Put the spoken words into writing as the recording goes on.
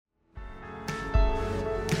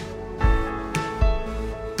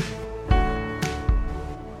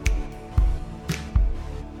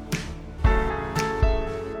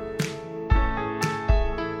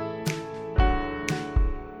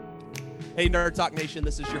Hey, Nerd Talk Nation,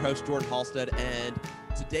 this is your host, Jordan Halstead, and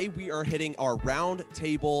today we are hitting our round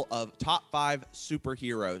table of top 5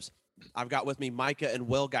 superheroes. I've got with me Micah and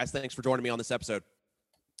Will. Guys, thanks for joining me on this episode.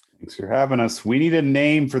 Thanks for having us. We need a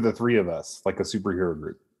name for the three of us, like a superhero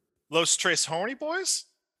group. Los Tres Horny Boys?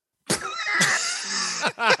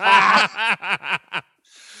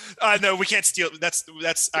 No, we can't steal.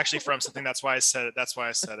 That's actually from something. That's why I said it.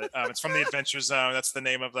 It's from the Adventure Zone. That's the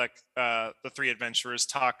name of the three adventurers: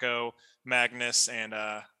 Taco, Magnus, and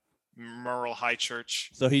Merle Highchurch.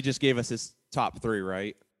 So he just gave us his top 3,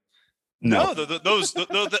 right? No, those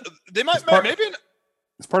they might maybe.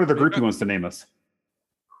 It's part of the group he wants to name us.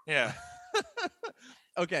 Yeah.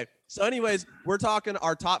 Okay. So anyways, we're talking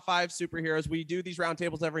our top 5 superheroes. We do these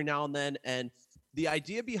roundtables every now and then, and the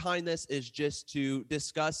idea behind this is just to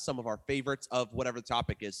discuss some of our favorites of whatever the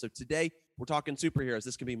topic is. So today we're talking superheroes.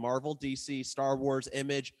 This can be Marvel, DC, Star Wars,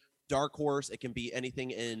 Image, Dark Horse. It can be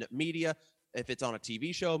anything in media. If it's on a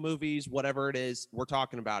TV show, movies, whatever it is, we're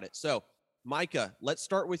talking about it. So Micah, let's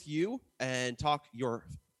start with you and talk your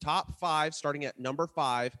top 5, starting at number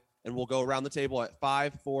 5. And we'll go around the table at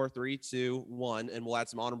 5, 4, 3, 2, 1, and we'll add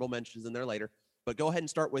some honorable mentions in there later. But go ahead and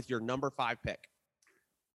start with your number 5 pick.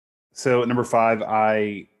 So at number 5,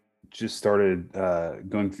 I just started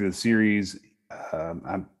going through the series.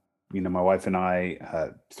 My wife and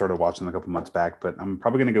I started watching a couple months back, but I'm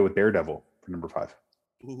probably going to go with Daredevil for number 5.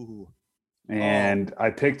 Ooh. And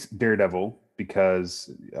I picked Daredevil because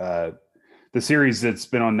the series that's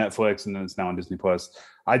been on Netflix and then it's now on Disney Plus.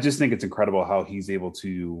 I just think it's incredible how he's able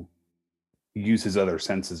to use his other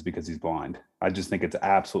senses because he's blind. I just think it's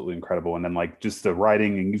absolutely incredible. And then like just the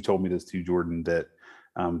writing, and you've told me this too, Jordan, that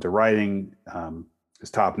the writing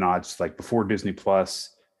is top notch. Like before Disney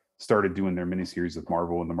Plus started doing their miniseries with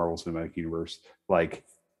Marvel and the Marvel Cinematic Universe, like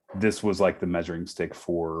this was like the measuring stick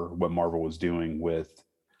for what Marvel was doing with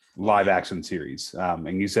live action series.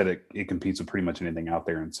 And you said it competes with pretty much anything out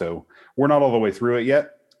there. And so we're not all the way through it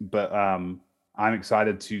yet, but I'm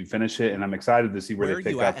excited to finish it, and I'm excited to see where they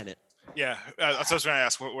pick up. In it? Yeah, that's what I was going to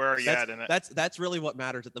ask. Where are you at in it? That's really what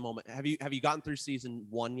matters at the moment. Have you gotten through season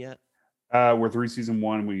 1 yet? We're through season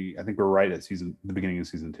 1. I think we're right at the beginning of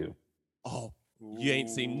season 2. Oh, you ain't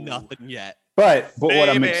seen nothing yet. But what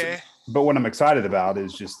I'm excited about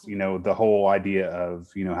is just the whole idea of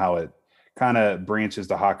how it kind of branches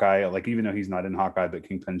to Hawkeye. Like even though he's not in Hawkeye, but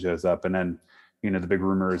Kingpin shows up, and then the big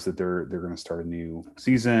rumor is that they're going to start a new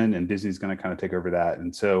season, and Disney's going to kind of take over that.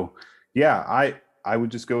 And so, yeah, I would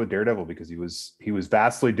just go with Daredevil because he was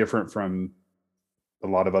vastly different from a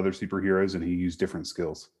lot of other superheroes, and he used different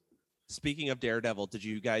skills. Speaking of Daredevil, did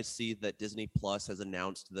you guys see that Disney Plus has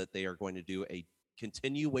announced that they are going to do a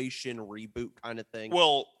continuation reboot kind of thing?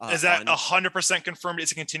 Well, is that 100% confirmed?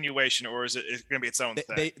 It's a continuation, or is it going to be its own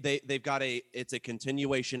thing? They've got it's a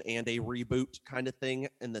continuation and a reboot kind of thing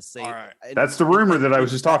in the same. Right. That's the rumor that I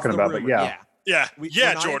was just talking about. But yeah. We're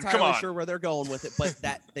not Jordan, come on. Sure where they're going with it, but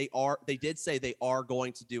that they did say they are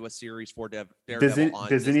going to do a series for Daredevil.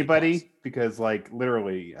 Does anybody? Plus. Because like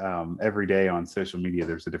literally every day on social media,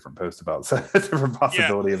 there's a different post about a different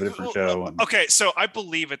possibility of a different show. Okay, so I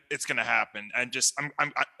believe it's going to happen, and just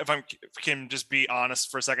if I can just be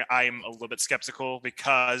honest for a second, I am a little bit skeptical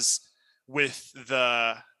because when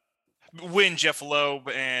Jeff Loeb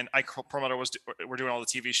and Ike Perlmutter were doing all the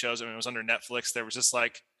TV shows, and it was under Netflix, there was just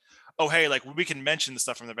like, oh, hey, like we can mention the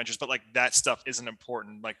stuff from the Avengers, but like that stuff isn't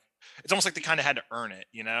important. Like it's almost like they kind of had to earn it,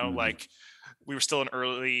 Mm-hmm. Like we were still in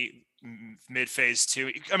early mid phase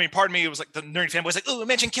 2. I mean, pardon me, it was like the nerdy fanboys like, oh,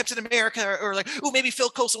 mention Captain America, or like, oh, maybe Phil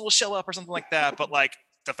Coulson will show up or something like that. But like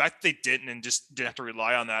the fact that they didn't and just didn't have to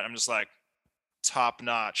rely on that, I'm just like top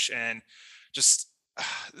notch. And just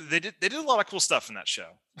they did a lot of cool stuff in that show.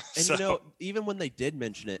 And even when they did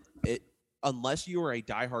mention it unless you were a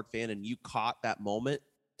diehard fan and you caught that moment,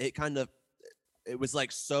 it was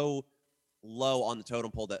like so low on the totem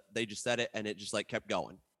pole that they just said it and it just like kept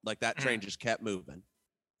going. Like that train just kept moving.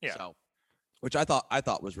 Yeah. So, which I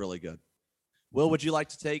thought was really good. Will, would you like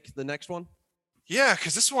to take the next one? Yeah,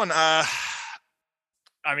 because this one, I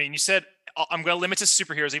mean, you said I'm going to limit to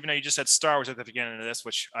superheroes, even though you just said Star Wars at the beginning of this,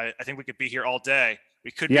 which I think we could be here all day. We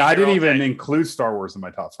could. Yeah, I didn't even include Star Wars in my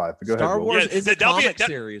top 5. But go Star ahead. Wars is a comic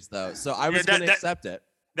series, though, so I was going to accept it.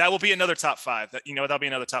 That will be another top 5. That'll be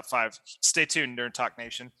another top 5. Stay tuned, Nerd Talk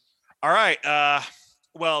Nation. All right.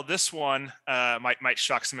 Well, this one might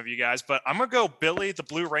shock some of you guys, but I'm gonna go Billy the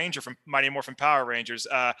Blue Ranger from Mighty Morphin Power Rangers.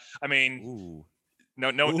 I mean, no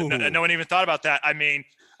one even thought about that. I mean,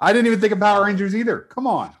 I didn't even think of Power Rangers either. Come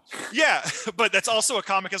on. Yeah, but that's also a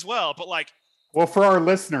comic as well. But like, Well, for our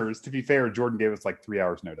listeners, to be fair, Jordan gave us like 3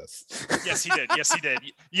 hours notice. Yes, he did.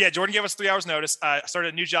 Yeah, Jordan gave us 3 hours notice. I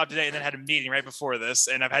started a new job today and then had a meeting right before this,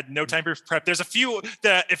 and I've had no time to prep. There's a few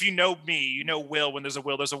that, if you know me, you know Will. When there's a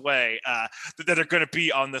will, there's a way. That are going to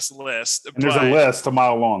be on this list. And there's a list a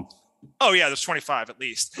mile long. Oh yeah, there's 25 at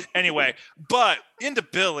least. Anyway, but into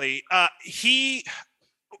Billy, I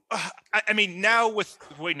mean, now with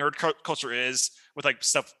the way nerd culture is, with like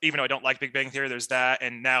stuff, even though I don't like Big Bang Theory, there's that,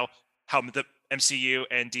 and now how the MCU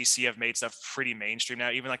and DC have made stuff pretty mainstream now,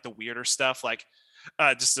 even like the weirder stuff, like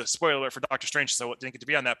just a spoiler alert for Doctor Strange, so didn't get to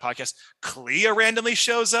be on that podcast. Clea randomly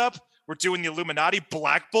shows up. We're doing the Illuminati.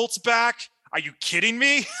 Black Bolt's back. Are you kidding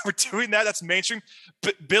me? We're doing that. That's mainstream.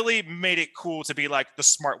 But Billy made it cool to be like the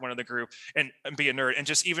smart one of the group and be a nerd. And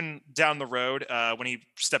just even down the road, when he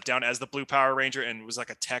stepped down as the Blue Power Ranger and was like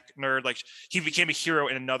a tech nerd, like he became a hero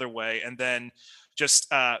in another way. And then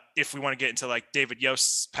just if we want to get into like David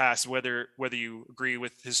Yost's past, whether you agree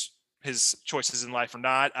with his choices in life or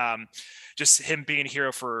not, just him being a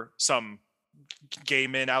hero for some gay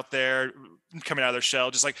men out there coming out of their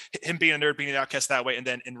shell, just like him being a nerd, being an outcast that way, and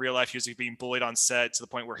then in real life he was being bullied on set to the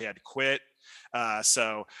point where he had to quit.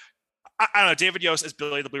 So I don't know, David Yost as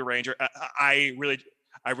Billy the Blue Ranger, I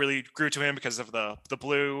really grew to him because of the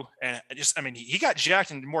blue, and he got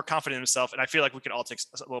jacked and more confident in himself, and I feel like we could all take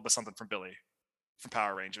a little bit something from Billy from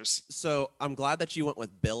Power Rangers. So I'm glad that you went with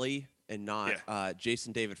Billy and not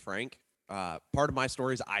Jason David Frank. Part of my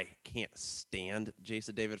story is I can't stand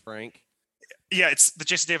Jason David Frank. Yeah, it's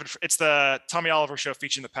the Tommy Oliver show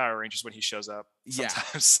featuring the Power Rangers when he shows up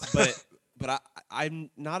sometimes. Yeah, but I'm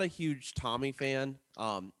not a huge Tommy fan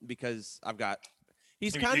because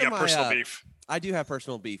he's kind of my personal beef. I do have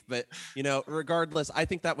personal beef, but regardless, I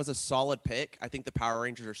think that was a solid pick. I think the Power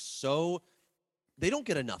Rangers they don't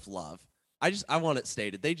get enough love. I want it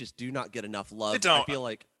stated. They just do not get enough love. They don't.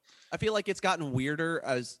 I feel like it's gotten weirder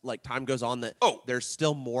as like time goes on, that there's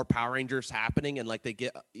still more Power Rangers happening and like they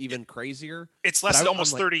get even crazier. It's lasted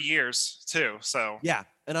almost 30 years too. So yeah.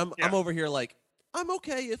 And I'm over here like, I'm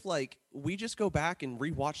okay if like we just go back and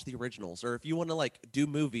rewatch the originals, or if you want to like do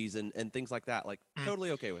movies and things like that, like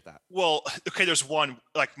totally okay with that. Well, okay, there's one,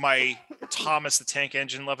 like my Thomas the Tank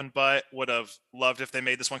Engine loving butt would have loved if they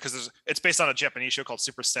made this one, because it's based on a Japanese show called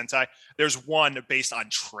Super Sentai. There's one based on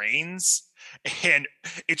trains, and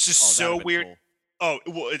it's just so weird. Cool. Oh,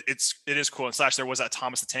 well, it is cool. And / there was that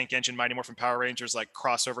Thomas the Tank Engine Mighty Morphin Power Rangers like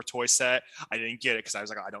crossover toy set. I didn't get it because I was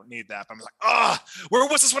like, I don't need that. But I'm like, where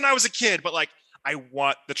was this when I was a kid? But like, I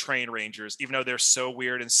want the Train Rangers, even though they're so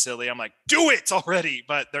weird and silly. I'm like, do it already.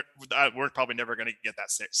 But we're probably never going to get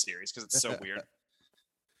that series because it's so weird.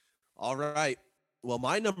 All right. Well,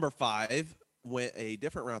 my number 5 went a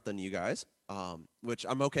different route than you guys, which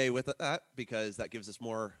I'm okay with that because that gives us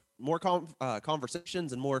more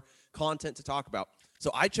conversations and more content to talk about. So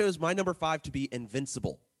I chose my number 5 to be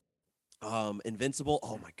Invincible. Invincible.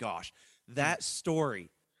 Oh my gosh, that story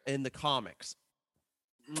in the comics.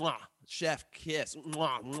 Mwah, chef kiss.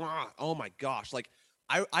 Mwah, mwah. Oh my gosh. Like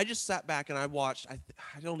I just sat back and I watched, I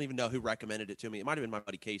don't even know who recommended it to me. It might've been my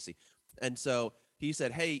buddy Casey. And so he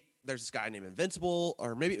said, hey, there's this guy named Invincible,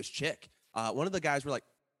 or maybe it was Chick. One of the guys were like,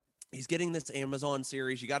 he's getting this Amazon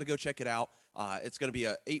series. You got to go check it out. It's going to be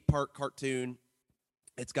a 8-part cartoon.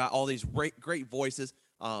 It's got all these great voices.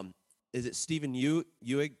 Is it Stephen Yeun?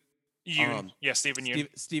 Yeah, Stephen Yeun.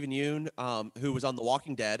 Stephen Yeun, who was on The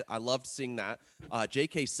Walking Dead. I loved seeing that.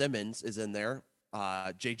 J.K. Simmons is in there.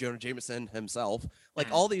 J. Jonah Jameson himself. Like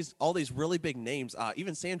all these really big names.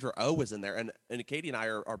 Even Sandra Oh was in there. And Katie and I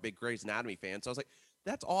are big Grey's Anatomy fans. So I was like,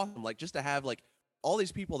 that's awesome. Like just to have like all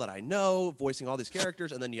these people that I know voicing all these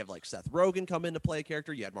characters, and then you have like Seth Rogen come in to play a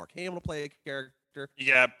character. You had Mark Hamill play a character.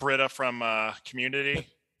 Yeah, Britta from Community.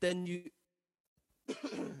 Then you,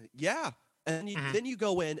 yeah. And then you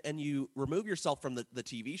go in and you remove yourself from the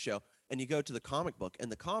TV show and you go to the comic book.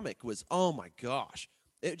 And the comic was, oh my gosh,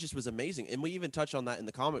 it just was amazing. And we even touched on that in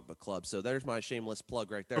the comic book club. So there's my shameless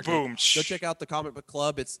plug right there. Boom. So go check out the comic book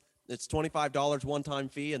club. It's $25 one-time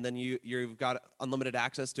fee, and then you've got unlimited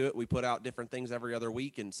access to it. We put out different things every other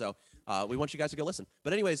week, and so we want you guys to go listen.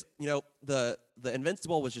 But anyways, the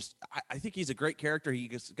Invincible was just, I think he's a great character. He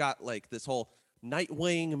just got like this whole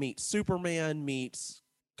Nightwing meets Superman meets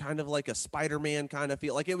kind of like a Spider-Man kind of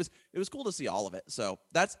feel. Like it was cool to see all of it. So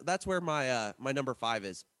that's where my number 5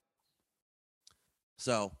 is.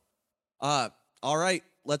 So, all right,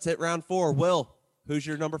 let's hit round 4. Will, who's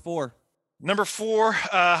your number 4? Number 4,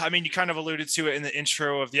 I mean, you kind of alluded to it in the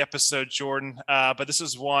intro of the episode, Jordan, but this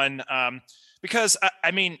is one because, I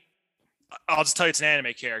mean, I'll just tell you it's an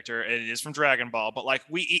anime character. It is from Dragon Ball, but like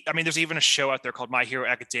there's even a show out there called My Hero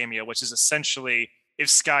Academia, which is essentially if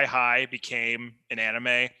Sky High became an anime.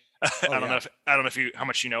 I don't know if you how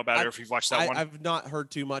much you know about it or if you've watched that one. I've not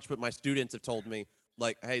heard too much, but my students have told me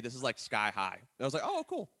like, hey, this is like Sky High. And I was like, oh,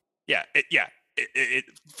 cool. Yeah,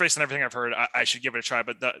 based on everything I've heard, I should give it a try.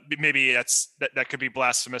 But maybe that could be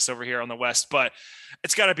blasphemous over here on the West. But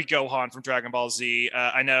it's got to be Gohan from Dragon Ball Z.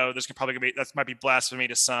 I know there's probably gonna be that might be blasphemy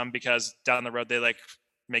to some because down the road they like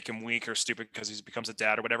make him weak or stupid because he becomes a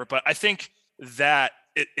dad or whatever. But I think that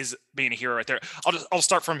it is being a hero right there. I'll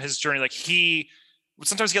start from his journey. Like he would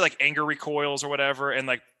sometimes get like anger recoils or whatever, and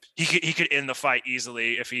like he could end the fight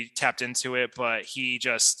easily if he tapped into it. But he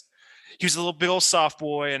was a little big old soft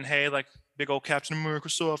boy, and hey, like big old Captain America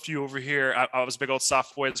softy over here. I was a big old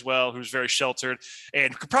soft boy as well, who's very sheltered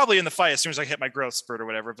and could probably in the fight as soon as I hit my growth spurt or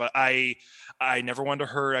whatever. But I never wanted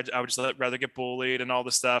to hurt. I would just rather get bullied and all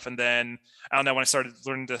this stuff. And then I don't know, when I started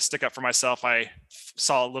learning to stick up for myself, I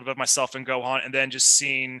saw a little bit of myself in Gohan, and then just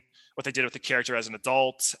seeing what they did with the character as an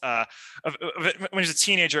adult. When he was a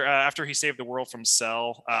teenager, after he saved the world from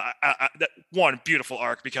Cell, that one beautiful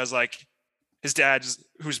arc because like his dad,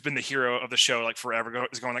 who's been the hero of the show like forever,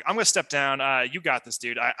 is going like, I'm going to step down. You got this,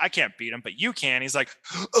 dude. I can't beat him, but you can. He's like,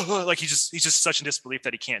 like he's just such in disbelief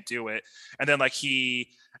that he can't do it. And then like he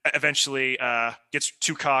eventually gets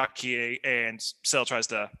too cocky and Cell tries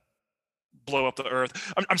to blow up the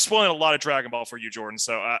earth. I'm spoiling a lot of Dragon Ball for you, Jordan.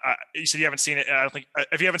 So you said you haven't seen it. I don't think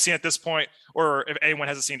if you haven't seen it at this point, or if anyone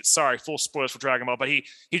hasn't seen it, sorry, full spoilers for Dragon Ball. But he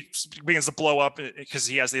begins to blow up because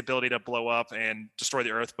he has the ability to blow up and destroy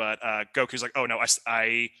the earth. But Goku's like, oh no,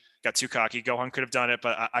 I got too cocky. Gohan could have done it,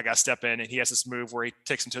 but I got to step in. And he has this move where he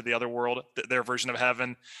takes him to the other world, their version of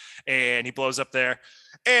heaven, and he blows up there.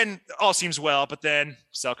 And all seems well, but then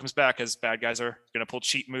Cell comes back as bad guys are going to pull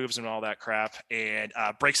cheat moves and all that crap, and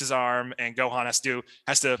breaks his arm, and Gohan has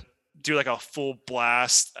to do like a full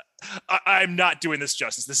blast. I'm not doing this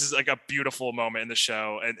justice. This is like a beautiful moment in the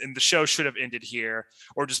show, and the show should have ended here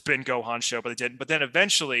or just been Gohan's show, but they didn't. But then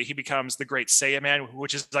eventually he becomes the Great Saiyaman,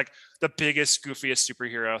 which is like the biggest, goofiest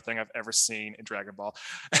superhero thing I've ever seen in Dragon Ball.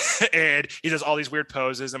 And he does all these weird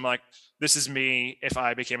poses. I'm like, this is me if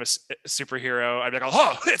I became a superhero. I'd be like,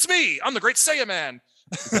 oh, it's me. I'm the Great Saiyaman.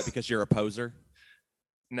 Is that because you're a poser?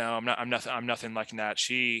 No, I'm not. I'm nothing like that.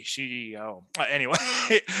 Anyway.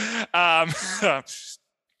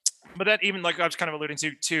 But then even like I was kind of alluding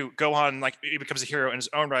to Gohan, like he becomes a hero in his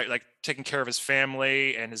own right, like taking care of his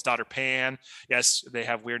family and his daughter Pan. Yes, they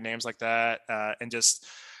have weird names like that, and just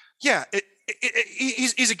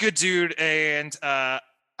he's a good dude, and I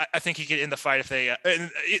think he could end the fight if they.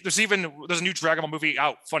 There's a new Dragon Ball movie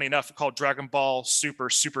out, funny enough, called Dragon Ball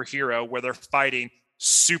Superhero, where they're fighting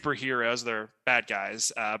superheroes. They're bad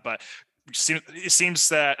guys, but it seems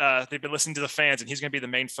that they've been listening to the fans, and he's going to be the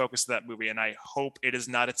main focus of that movie. And I hope it is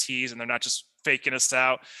not a tease, and they're not just faking us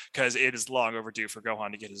out, because it is long overdue for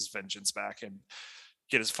Gohan to get his vengeance back and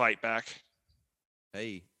get his fight back.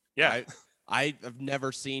 Hey, yeah, I've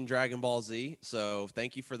never seen Dragon Ball Z, so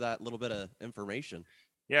thank you for that little bit of information.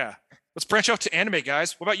 Yeah, let's branch out to anime,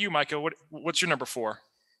 guys. What about you, Micah? What's your number 4?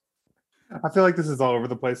 I feel like this is all over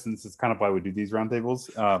the place, and this is kind of why we do these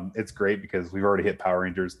roundtables. It's great because we've already hit Power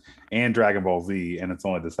Rangers and Dragon Ball Z, and it's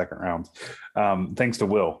only the second round. Thanks to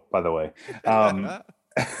Will, by the way.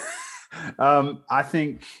 I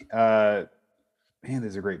think, man,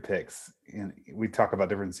 these are great picks. And we talk about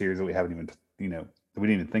different series that we haven't even, we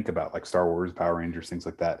didn't even think about, like Star Wars, Power Rangers, things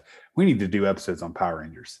like that. We need to do episodes on Power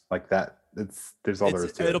Rangers like that. There's all there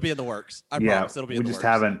is to it. It'll be in the works. I promise it'll be in the works. We just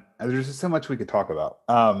haven't. There's just so much we could talk about.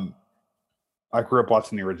 I grew up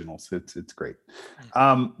watching the originals. It's great.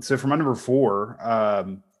 So for my number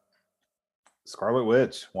 4, Scarlet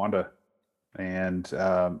Witch, Wanda, and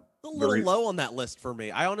a little low on that list for me.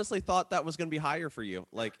 I honestly thought that was going to be higher for you,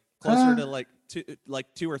 like closer to like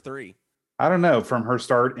 2 or 3. I don't know. From her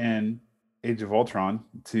start in Age of Ultron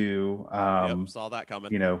to saw that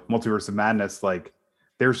coming. Multiverse of Madness, like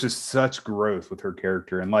there's just such growth with her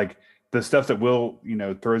character, and like the stuff that Will,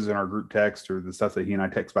 throws in our group text, or the stuff that he and I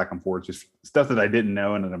text back and forth, just stuff that I didn't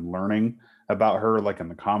know and that I'm learning about her, like in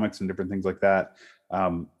the comics and different things like that.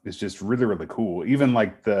 It's just really, really cool. Even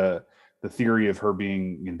like the theory of her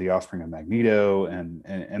being the offspring of Magneto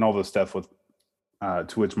and all this stuff with,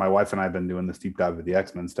 to which my wife and I have been doing this deep dive of the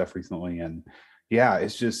X-Men stuff recently. And yeah,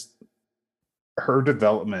 it's just her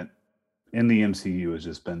development in the MCU has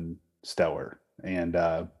just been stellar. And,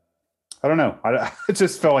 I don't know. I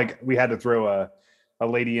just felt like we had to throw a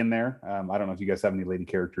lady in there. I don't know if you guys have any lady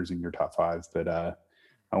characters in your top 5, but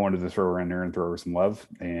I wanted to throw her in there and throw her some love.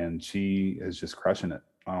 And she is just crushing it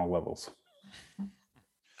on all levels.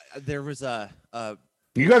 There was a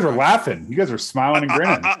You guys are laughing. You guys are smiling and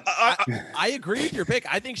grinning. I agree with your pick.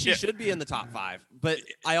 I think she Yeah. should be in the top 5, but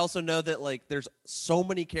I also know that like there's so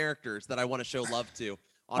many characters that I want to show love to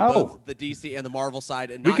on both the DC and the Marvel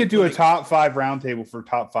side. And We not could do a including- top 5 roundtable for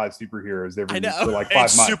top 5 superheroes every I know. for like And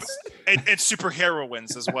 5 months. and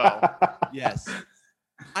superheroines as well. Yes.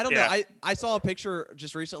 I don't Yeah. know. I saw a picture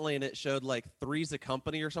just recently and it showed like Three's a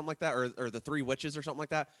Company or something like that, or the Three Witches or something like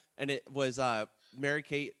that. And it was Mary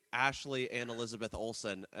Kate, Ashley, and Elizabeth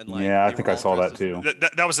Olsen. And like Yeah, I they think were I all saw dressed that as- too.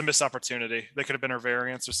 That was a missed opportunity. They could have been her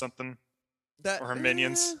variants or something. That, Or her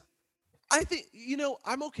minions. I think,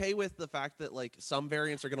 I'm okay with the fact that like some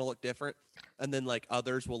variants are going to look different and then like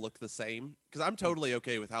others will look the same, because I'm totally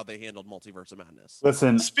okay with how they handled Multiverse of Madness.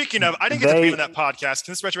 Listen, Speaking of, I didn't get to be They- in that podcast.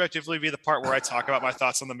 Can this retroactively be the part where I talk about my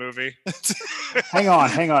thoughts on the movie? hang on.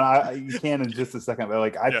 You can in just a second, but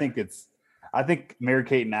like Yeah. I think Mary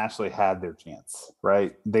Kate and Ashley had their chance,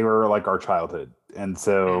 right? They were like our childhood, and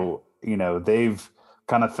so they've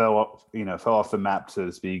kind of fell off the map, so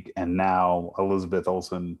to speak. And now Elizabeth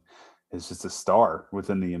Olsen is just a star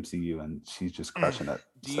within the MCU, and she's just crushing it.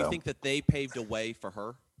 Do you think that they paved a way for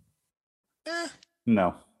her?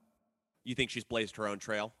 No? You think she's blazed her own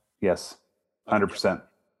trail? Yes, 100%.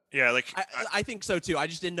 Yeah, like I think so too. I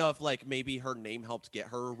just didn't know if like maybe her name helped get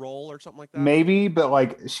her a role or something like that. Maybe, but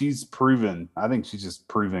like she's proven. I think she's just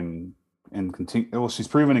proving and continue. Well, she's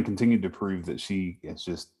proven and continued to prove that she is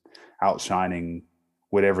just outshining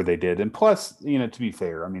whatever they did. And plus, to be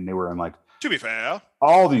fair, I mean, they were in like to be fair,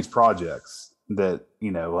 all these projects that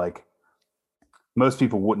like most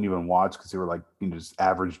people wouldn't even watch because they were like just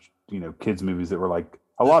average kids movies that were like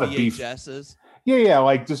a lot of beef. VHSs. Yeah,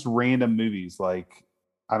 like just random movies. Like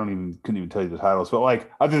I couldn't even tell you the titles, but like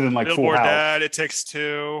other than like Full Billboard House. Dad, It Takes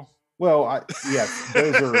Two. Well, yes,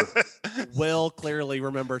 those are. Will clearly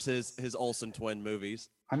remembers his Olsen twin movies.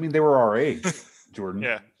 I mean, they were our age, Jordan.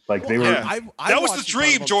 Yeah. Like they Well, were. Yeah. I That was the watched some of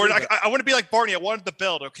dream, them Jordan. too, but- I want to be like Barney. I wanted the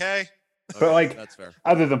build, okay? But, like, that's fair.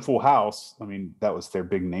 Other than Full House, I mean, that was their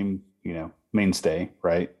big name, mainstay,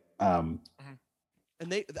 right? And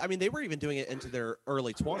they were even doing it into their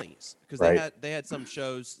early 20s because Right. they had some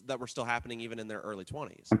shows that were still happening even in their early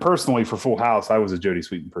 20s. And personally, for Full House, I was a Jodie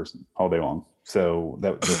Sweetin person all day long. So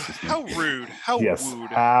that's just me. How rude. How yes, wooed.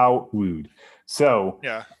 how wooed. So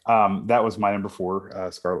Yeah. that was my number 4,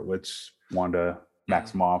 Scarlet Witch, Wanda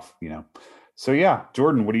Maximoff. So yeah,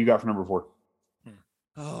 Jordan, what do you got for number 4?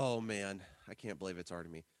 Oh man, I can't believe it's already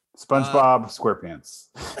me. SpongeBob SquarePants.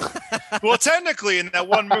 Well, technically, in that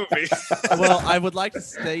one movie. Well, I would like to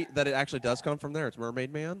state that it actually does come from there. It's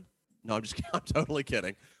Mermaid Man. No, I'm just kidding. I'm totally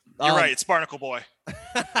kidding. You're right. It's Barnacle Boy.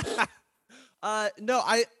 No,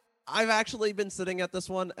 I've actually been sitting at this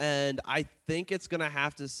one, and I think it's gonna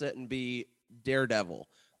have to sit and be Daredevil.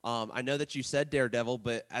 I know that you said Daredevil,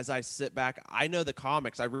 but as I sit back, I know the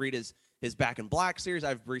comics. I read his Back in Black series.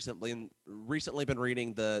 I've recently been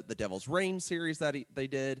reading the Devil's Reign series that they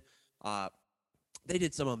did. They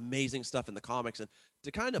did some amazing stuff in the comics, and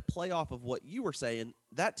to kind of play off of what you were saying,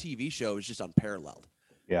 that TV show is just unparalleled.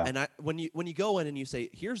 Yeah. And when you go in and you say,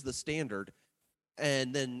 here's the standard,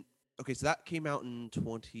 and then okay, so that came out in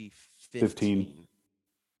 2015.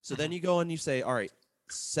 So then you go and you say, all right,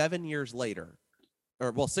 7 years later,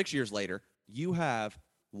 6 years later, you have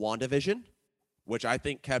WandaVision, which I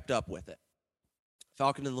think kept up with it.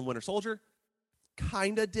 Falcon and the Winter Soldier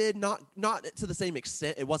kind of did, not to the same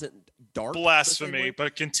extent. It wasn't dark. the same Blasphemy, way.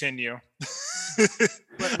 but continue.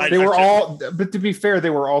 They were all, but to be fair, they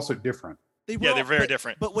were also different. They were Yeah, all- they're very but-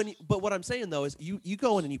 different. But what I'm saying though is you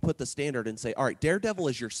go in and you put the standard and say, all right, Daredevil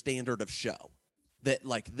is your standard of show. That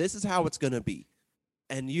like this is how it's gonna be.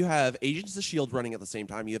 And you have Agents of S.H.I.E.L.D. running at the same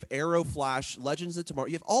time. You have Arrow, Flash, Legends of Tomorrow.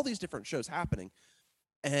 You have all these different shows happening.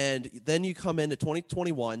 And then you come into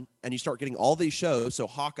 2021 and you start getting all these shows. So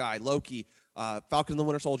Hawkeye, Loki, Falcon and the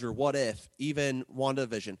Winter Soldier, What If, even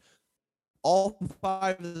WandaVision. All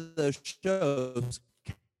 5 of those shows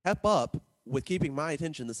kept up with keeping my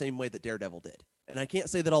attention the same way that Daredevil did. And I can't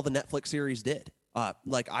say that all the Netflix series did.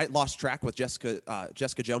 Like I lost track with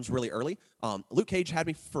Jessica Jones really early. Luke Cage had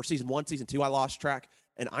me for season 1, season 2. I lost track.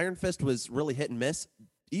 And Iron Fist was really hit and miss.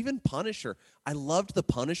 Even Punisher. I loved the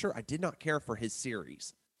Punisher. I did not care for his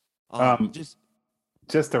series.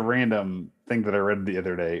 Just a random thing that I read the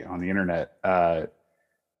other day on the internet.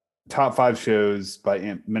 Top 5 shows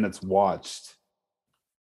by minutes watched.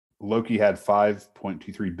 Loki had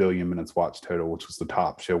 5.23 billion minutes watched total, which was the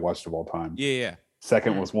top show watched of all time. Yeah.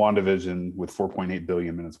 Second was WandaVision with 4.8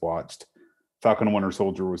 billion minutes watched. Falcon and Winter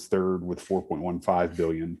Soldier was third with 4.15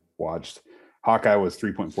 billion watched. Hawkeye was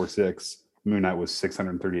 3.46. Moon Knight was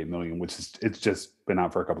 638 million, which is it's just been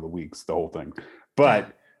out for a couple of weeks, the whole thing.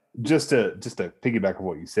 But just to piggyback on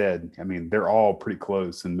what you said, I mean, they're all pretty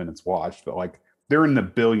close in minutes watched, but like they're in the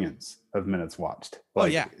billions of minutes watched. Oh,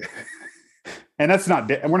 Like, yeah. and that's not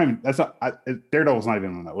we're not even, that's not Daredevil's not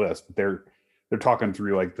even on that list, but they're talking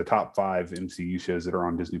through like the top 5 MCU shows that are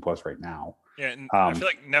on Disney Plus right now. Yeah, and I feel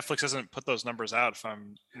like Netflix hasn't put those numbers out, if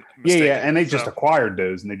I'm mistaken. Yeah, and they just acquired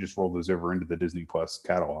those and they just rolled those over into the Disney Plus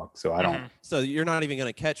catalog. So I don't. So you're not even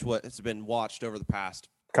going to catch what's been watched over the past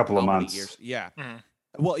couple of months. Years. Yeah.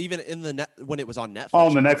 Well, even in the when it was on Netflix. Oh,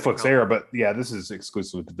 on the Netflix era, but yeah, this is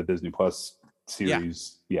exclusive to the Disney Plus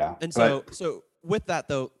series. Yeah. And so with that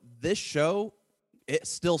though, this show, it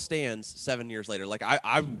still stands 7 years later. Like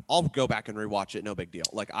I'll go back and rewatch it. No big deal.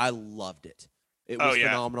 Like I loved it. It was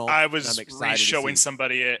phenomenal. I was showing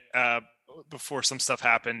somebody it before some stuff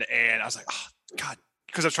happened, and I was like, oh God,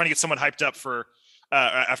 because I was trying to get someone hyped up for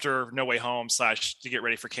after No Way Home / to get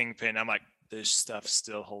ready for Kingpin. I'm like, this stuff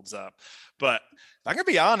still holds up. But I'm gonna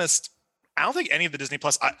be honest, I don't think any of the Disney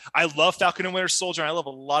Plus. I love Falcon and Winter Soldier, and I love a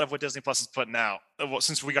lot of what Disney Plus is putting out.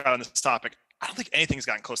 Since we got on this topic, I don't think anything's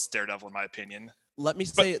gotten close to Daredevil, in my opinion. Let me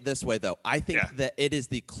say it this way, though. I think that it is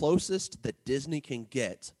the closest that Disney can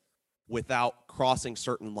get without crossing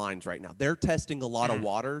certain lines right now. They're testing a lot of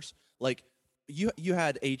waters. Like you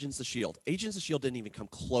had Agents of S.H.I.E.L.D. Agents of S.H.I.E.L.D. didn't even come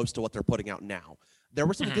close to what they're putting out now. There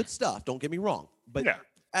was some good stuff, don't get me wrong. But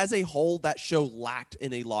as a whole, that show lacked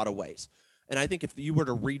in a lot of ways. And I think if you were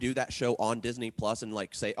to redo that show on Disney Plus and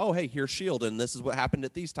like say, oh, hey, here's S.H.I.E.L.D. and this is what happened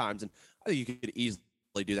at these times. And I think you could easily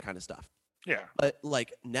do that kind of stuff. Yeah. But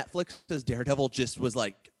like Netflix's Daredevil just was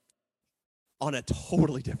like on a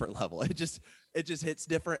totally different level. It just hits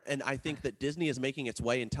different. And I think that Disney is making its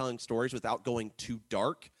way in telling stories without going too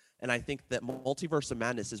dark. And I think that Multiverse of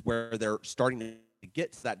Madness is where they're starting to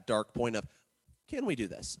get to that dark point of, can we do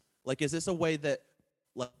this? Like, is this a way that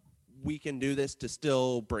like we can do this to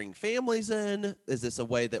still bring families in? Is this a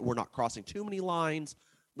way that we're not crossing too many lines?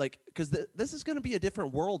 Like, because this is going to be a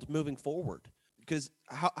different world moving forward. Because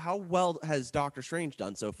how well has Doctor Strange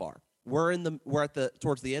done so far? We're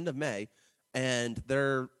towards the end of May, and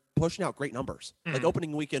they're pushing out great numbers. Like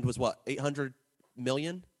opening weekend was what, 800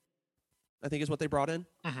 million? I think is what they brought in.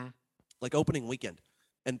 Like opening weekend,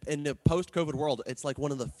 and in the post-COVID world, it's like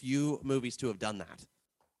one of the few movies to have done that.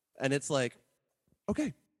 And it's like,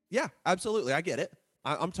 okay, yeah, absolutely, I get it.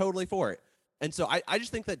 I'm totally for it. And so I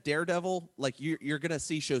just think that Daredevil, like you're gonna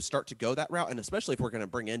see shows start to go that route, and especially if we're gonna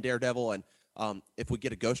bring in Daredevil and if we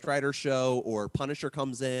get a Ghost Rider show or Punisher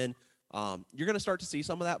comes in, you're going to start to see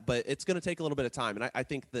some of that, but it's going to take a little bit of time. And I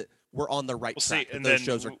think that we're on the right track. And those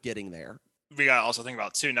shows are getting there. We got to also think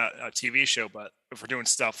about too, not a TV show, but if we're doing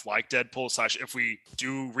stuff like Deadpool / if we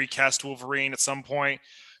do recast Wolverine at some point,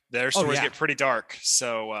 their stories get pretty dark.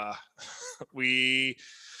 So we're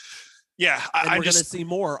going to see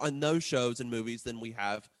more on those shows and movies than we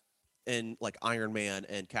have in like Iron Man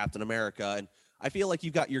and Captain America. And I feel like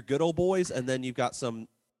you've got your good old boys, and then you've got some,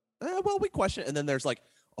 we question it. And then there's like,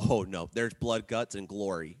 oh no, there's blood, guts, and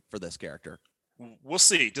glory for this character. We'll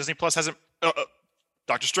see. Disney Plus hasn't,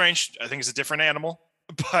 Doctor Strange, I think, is a different animal.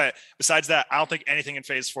 But besides that, I don't think anything in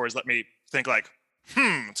Phase 4 has let me think like,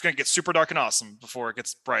 it's going to get super dark and awesome before it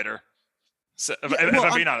gets brighter. So if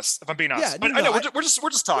I'm being honest. Yeah, but I know we're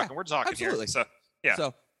just talking. We're talking absolutely. here. So yeah.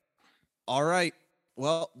 So, all right.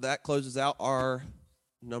 Well, that closes out our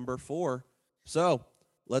number 4. So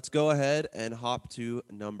let's go ahead and hop to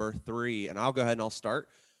number 3. And I'll go ahead and I'll start.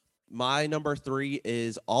 My number 3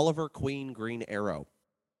 is Oliver Queen Green Arrow.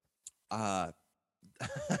 I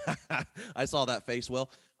saw that face,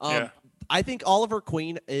 Will. I think Oliver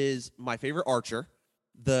Queen is my favorite Archer.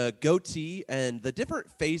 The goatee and the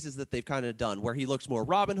different phases that they've kind of done, where he looks more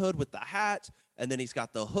Robin Hood with the hat, and then he's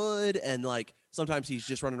got the hood, and like sometimes he's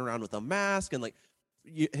just running around with a mask, and like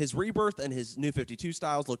his rebirth and his New 52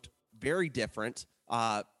 styles looked very different,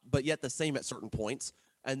 but yet the same at certain points.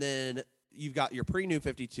 And then you've got your pre-New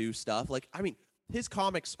 52 stuff. Like, I mean, his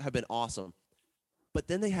comics have been awesome. But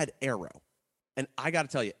then they had Arrow. And I got to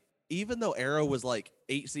tell you, even though Arrow was like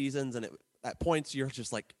 8 seasons and at points you're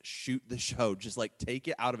just like, shoot the show, just like take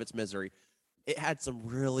it out of its misery, it had some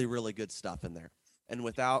really, really good stuff in there. And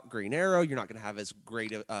without Green Arrow, you're not going to have as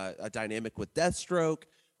great a dynamic with Deathstroke.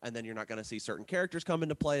 And then you're not going to see certain characters come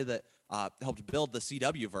into play that helped build the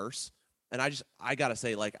CW verse. And I got to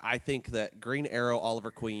say, like, I think that Green Arrow,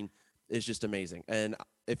 Oliver Queen is just amazing. And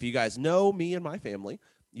if you guys know me and my family,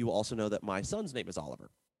 you will also know that my son's name is Oliver.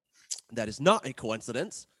 That is not a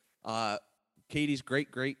coincidence. Katie's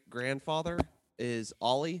great-great-grandfather is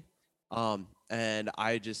Ollie. And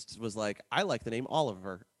I just was like, I like the name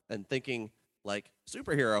Oliver, and thinking like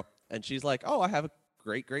superhero. And she's like, oh, I have a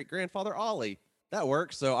great-great-grandfather Ollie. That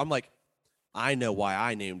works. So I'm like, I know why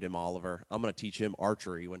I named him Oliver. I'm going to teach him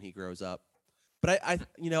archery when he grows up. But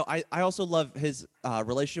I also love his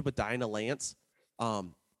relationship with Dinah Lance.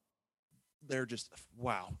 They're just,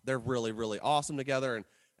 wow, they're really, really awesome together.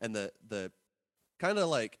 And the kind of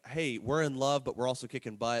like, hey, we're in love, but we're also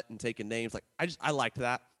kicking butt and taking names. Like, I liked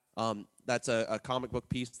that. That's a comic book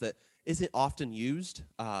piece that isn't often used.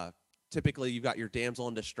 Typically, you've got your damsel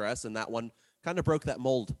in distress, and that one kind of broke that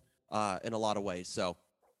mold in a lot of ways. So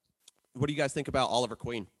what do you guys think about Oliver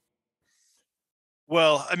Queen?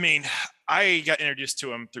 Well, I mean, I got introduced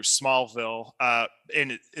to him through Smallville,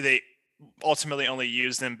 and they ultimately only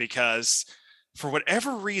used him because, for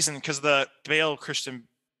whatever reason, because the Christian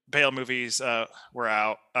Bale movies were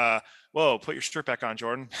out. Whoa, put your shirt back on,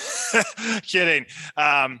 Jordan. Kidding.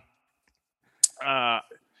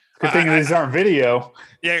 Good thing these aren't video.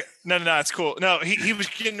 Yeah, no, it's cool. No, he was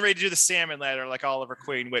getting ready to do the Salmon Ladder like Oliver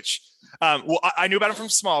Queen, which, well, I knew about him from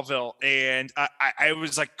Smallville, and I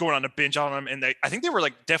was like going on a binge on him, and I think they were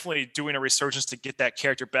like definitely doing a resurgence to get that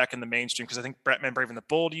character back in the mainstream, because I think Batman Brave and the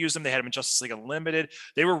Bold used him. They had him in Justice League Unlimited.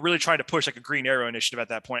 They were really trying to push like a Green Arrow initiative at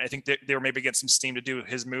that point. I think they were maybe getting some steam to do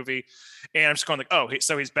his movie, and I'm just going like, oh,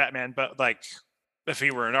 so he's Batman, but like if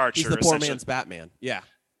he were an archer, he's the poor man's Batman. Yeah.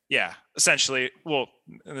 Yeah, essentially. Well,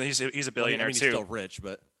 he's a billionaire he's too. Still rich,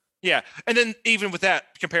 but yeah. And then even with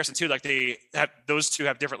that comparison too, like those two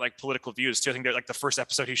have different like political views too. I think they're like the first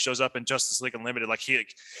episode he shows up in Justice League Unlimited, like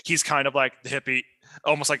he's kind of like the hippie,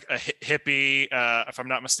 almost like a hippie, if I'm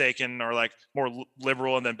not mistaken, or like more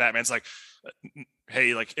liberal. And then Batman's like,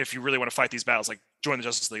 hey, like if you really want to fight these battles, like join the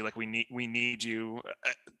Justice League. Like we need you.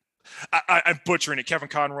 I'm butchering it. Kevin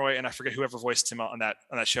Conroy, and I forget whoever voiced him on that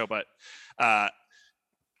show, but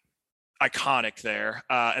iconic there.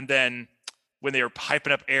 And then when they were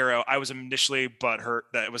hyping up Arrow, I was initially butthurt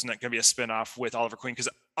that it wasn't going to be a spinoff with Oliver Queen, because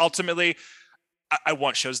ultimately I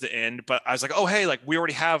want shows to end, but I was like, oh, hey, like we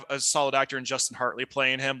already have a solid actor in Justin Hartley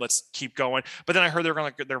playing him. Let's keep going. But then I heard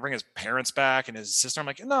they're bring his parents back and his sister. I'm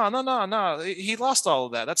like, no. He lost all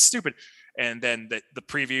of that. That's stupid. And then the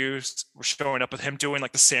previews were showing up with him doing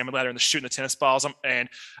like the salmon ladder and the shooting the tennis balls. And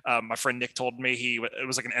my friend Nick told me it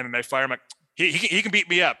was like an MMA fighter. I'm like, he can beat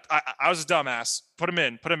me up. I was a dumbass. Put him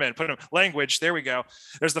in. Language. There we go.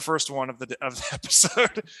 There's the first one of the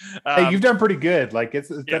episode. Hey, you've done pretty good. Like it's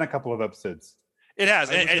been a couple of episodes. It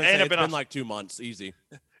has. And it's been like 2 months. Easy.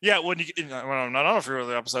 Yeah. Well, not on a few of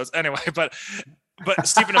the episodes anyway, but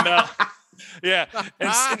Stephen Amell. Yeah.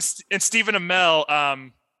 And Stephen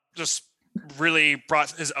Amell just really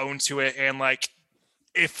brought his own to it. And like,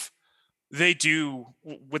 if they do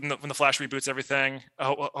when the Flash reboots everything,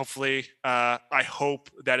 hopefully, I hope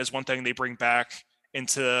that is one thing they bring back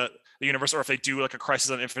into the universe. Or if they do like a Crisis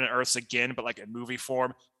on Infinite Earths again, but like in movie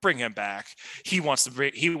form, bring him back. He wants to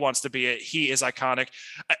be it. He is iconic.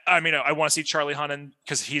 I mean, I want to see Charlie Hunnam,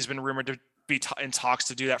 because he's been rumored to be in talks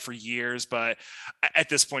to do that for years. But at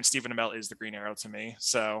this point, Stephen Amell is the Green Arrow to me.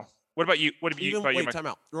 So what about you? Time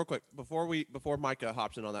out real quick before Micah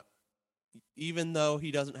hops in on that. Even though he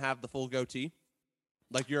doesn't have the full goatee,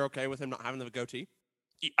 like you're okay with him not having the goatee?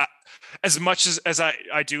 As much as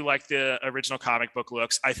I do like the original comic book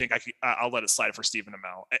looks, I think I'll let it slide for Stephen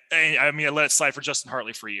Amell. I mean, I let it slide for Justin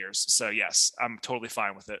Hartley for years. So yes, I'm totally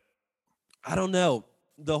fine with it. I don't know.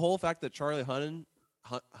 The whole fact that Charlie Hunnam,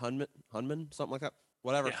 something like that,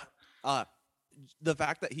 whatever. Yeah. The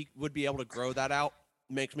fact that he would be able to grow that out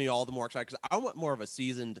makes me all the more excited, because I want more of a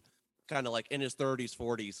seasoned, kind of like in his 30s,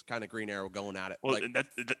 40s kind of Green Arrow going at it. Well, like,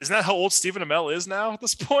 isn't that how old Stephen Amell is now at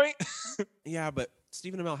this point? Yeah, but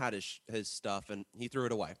Stephen Amell had his stuff and he threw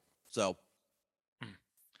it away. So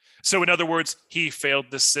in other words, he failed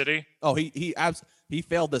this city. Oh, he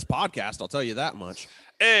failed this podcast. I'll tell you that much.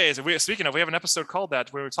 Hey, so we have an episode called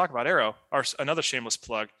that where we talk about Arrow, or another shameless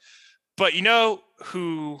plug. But you know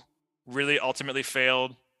who really ultimately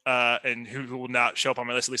failed, and who will not show up on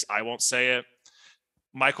my list? At least I won't say it.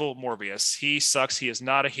 Michael Morbius. He sucks. He is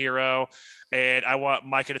not a hero, and I want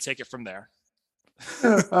Micah to take it from there.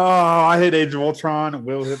 Oh, I hit Age of Ultron.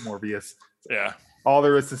 Will hit Morbius. Yeah. All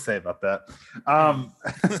there is to say about that.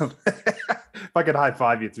 If I could high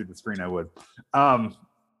five you through the screen, I would.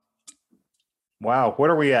 Wow. What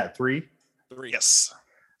are we at? 3? Yes.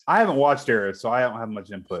 I haven't watched Arrow, so I don't have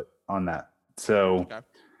much input on that. So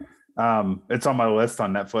it's on my list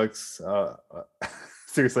on Netflix.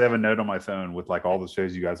 Seriously, I have a note on my phone with like all the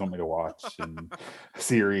shows you guys want me to watch and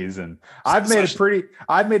series, and I've made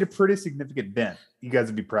a pretty significant dent. You guys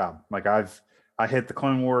would be proud. Like I hit the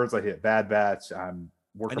Clone Wars, I hit Bad Batch. I'm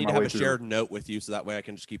working. I need to have a shared note with you, so that way I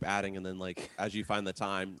can just keep adding, and then like as you find the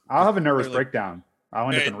time, I'll have a nervous breakdown. I'll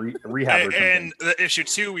end up in rehab or something. And the issue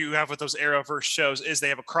too you have with those Arrowverse shows is they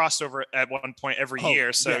have a crossover at one point every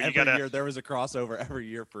year. So you gotta. Year there was a crossover every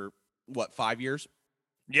year for what, 5 years?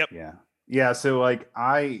 Yep. Yeah. So like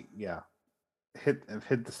I've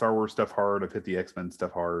hit the Star Wars stuff hard. I've hit the X-Men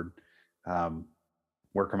stuff hard.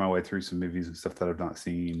 Working my way through some movies and stuff that I've not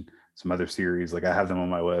seen. Some other series, like I have them on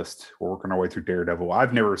my list. We're working our way through Daredevil.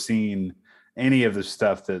 I've never seen any of the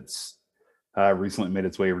stuff that's recently made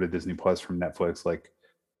its way over to Disney Plus from Netflix, like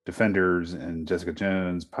Defenders and Jessica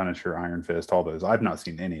Jones, Punisher, Iron Fist, all those. I've not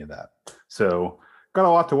seen any of that. So got a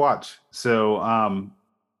lot to watch. So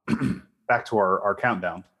back to our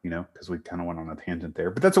countdown, because we kind of went on a tangent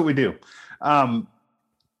there, but that's what we do. Iron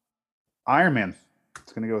Man.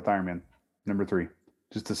 It's going to go with Iron Man, number 3.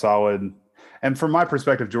 Just a solid. And from my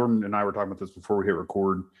perspective, Jordan and I were talking about this before we hit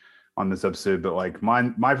record on this episode, but like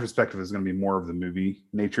my perspective is going to be more of the movie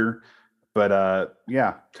nature. But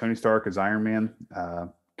Tony Stark as Iron Man,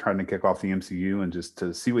 trying to kick off the MCU, and just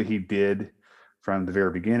to see what he did from the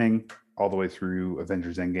very beginning all the way through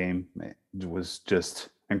Avengers Endgame, it was just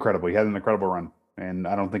incredible. He had an incredible run, and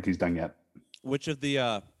I don't think he's done yet. Which of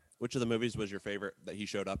the movies was your favorite that he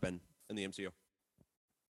showed up in the MCU?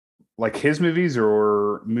 Like his movies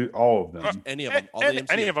or all of them? Any of them. All the MCU.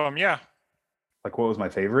 Any of them, yeah. Like what was my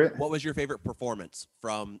favorite? What was your favorite performance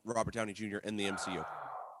from Robert Downey Jr. in the MCU?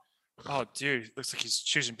 Oh, dude, looks like he's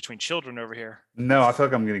choosing between children over here. No, I feel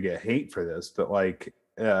like I'm going to get hate for this, but like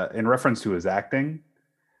in reference to his acting,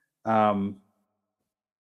 obviously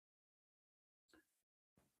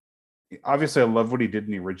I love what he did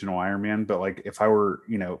in the original Iron Man, but like if I were,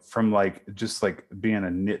 from like just like being a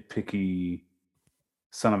nitpicky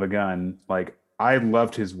son of a gun, like I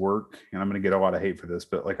loved his work, and I'm going to get a lot of hate for this,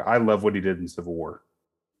 but like I love what he did in Civil War.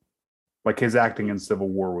 Like his acting in Civil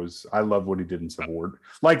War I love what he did in Civil War.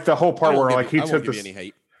 Like the whole part where like he took the any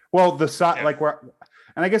hate. Well, the side, like where,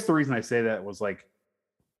 and I guess the reason I say that was like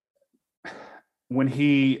when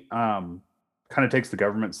he kind of takes the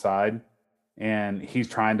government side and he's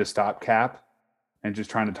trying to stop Cap and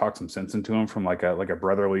just trying to talk some sense into him from like a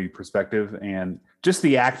brotherly perspective, and just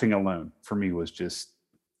the acting alone for me was just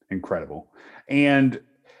incredible. And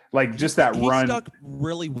like just that he run stuck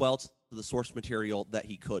really well to the source material that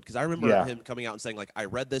he could, because I remember him coming out and saying like, I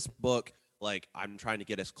read this book, like I'm trying to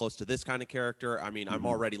get as close to this kind of character. I mean, I'm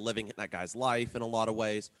already living that guy's life in a lot of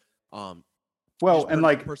ways. Well, and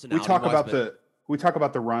like we talk about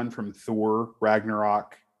the run from Thor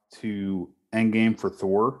Ragnarok to Endgame for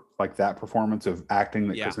Thor, like that performance of acting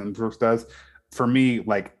that Chris Hemsworth does. For me,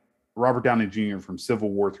 like Robert Downey Jr. from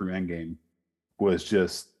Civil War through Endgame was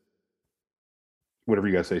just whatever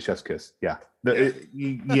you guys say, chef's kiss. Yeah.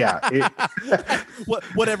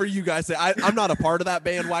 Whatever you guys say. I'm not a part of that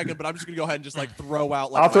bandwagon, but I'm just gonna go ahead and just like throw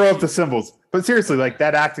out. Like, I'll throw up the symbols. But seriously, like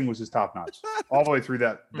that acting was just top notch all the way through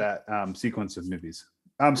that sequence of movies.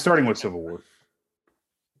 Starting with Civil War.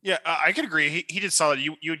 Yeah, I could agree. He did solid.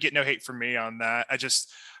 You would get no hate from me on that.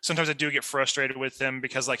 Sometimes I do get frustrated with him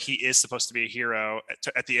because like he is supposed to be a hero.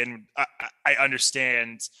 At the end, I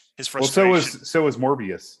understand his frustration. Well, so was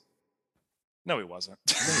Morbius. No, he wasn't.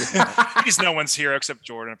 He's no one's hero except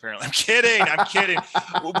Jordan, apparently. I'm kidding.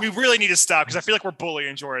 We really need to stop because I feel like we're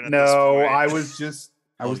bullying Jordan. At this point.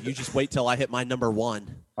 You just wait till I hit my number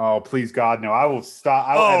 1. Oh, please, God, no! I will stop.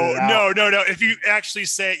 No! If you actually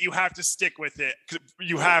say it, you have to stick with it.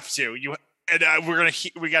 You have to. We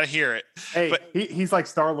got to hear it. Hey, but he's like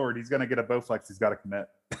Star-Lord. He's gonna get a Bowflex. He's got to commit.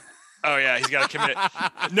 Oh yeah, he's got to commit.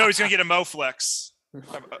 No, he's gonna get a Moflex. A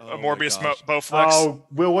Morbius Bowflex. Oh,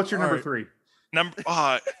 Will, what's your number 3?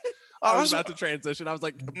 I was about to transition. I was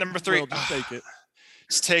like, number 3. Will, just take it.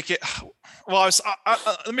 Just take it. Well,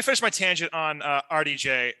 let me finish my tangent on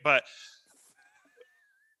RDJ,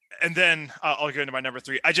 and then I'll go into my number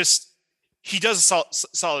 3. He does some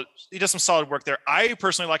solid work there. I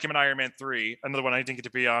personally like him in Iron Man 3, another one I didn't get to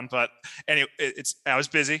be on, but anyway, I was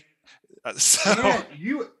busy. Yeah,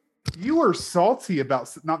 you were salty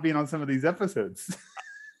about not being on some of these episodes.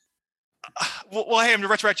 Well, hey, I'm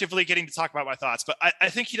retroactively getting to talk about my thoughts, but I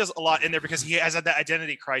think he does a lot in there because he has had that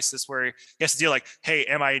identity crisis where he has to deal like, hey,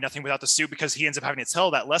 am I nothing without the suit? Because he ends up having to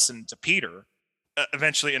tell that lesson to Peter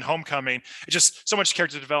eventually in Homecoming. It's just so much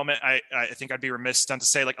character development. I think I'd be remiss not to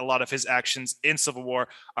say like a lot of his actions in Civil War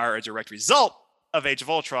are a direct result of Age of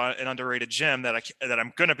Ultron, an underrated gem that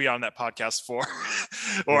I'm going to be on that podcast for,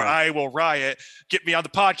 or I will riot. Get me on the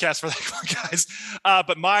podcast for that one, guys.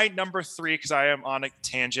 But my number 3, because I am on a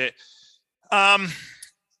tangent. Well,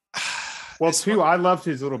 too, I loved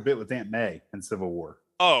his little bit with Aunt May in Civil War.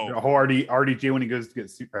 Oh, the whole RDJ when he goes to get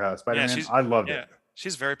Spider-Man. Yeah, I loved it.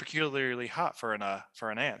 She's very peculiarly hot for an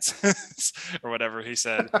aunt, or whatever he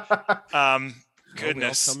said.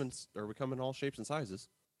 Goodness. We come in all shapes and sizes.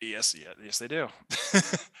 Yes, they do.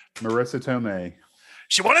 Marissa Tomei.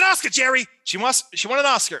 She won an Oscar, Jerry. She won an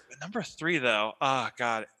Oscar. Number 3, though. Oh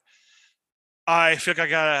God. I feel like I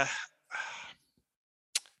gotta.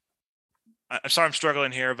 I'm sorry, I'm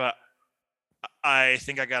struggling here, but I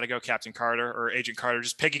think I gotta go Captain Carter or Agent Carter,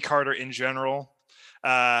 just Peggy Carter in general.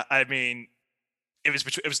 I mean, it was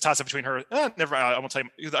a toss up between her. Never mind. I won't tell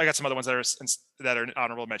you. I got some other ones that are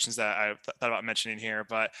honorable mentions that I thought about mentioning here,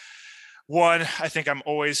 but. One, I think I'm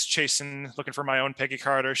always looking for my own Peggy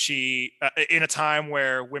Carter. She, in a time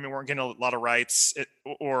where women weren't getting a lot of rights,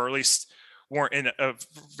 or at least weren't in a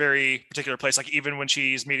very particular place. Like even when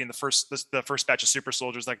she's meeting the first batch of super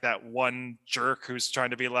soldiers, like that one jerk who's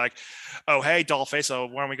trying to be like, "Oh hey, dollface, so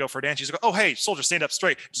why don't we go for a dance?" She's like, "Oh hey, soldier, stand up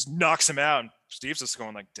straight." Just knocks him out. And Steve's just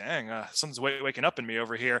going like, "Dang, something's waking up in me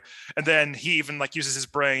over here." And then he even like uses his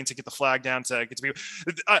brain to get the flag down to get to be.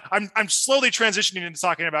 I'm slowly transitioning into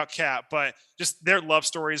talking about Kat, but just their love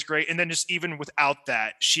story is great. And then just even without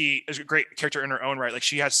that, she is a great character in her own right. Like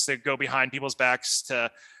she has to go behind people's backs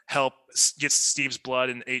to help get Steve's blood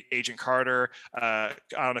in Agent Carter. I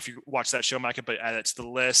don't know if you watched that show, Micah, but add it to the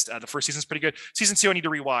list. The first season's pretty good. Season 2, I need to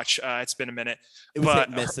rewatch. It's been a minute. It was hit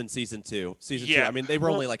and miss in season 2. Season 2, I mean, they were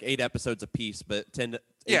only like 8 episodes a piece, but 8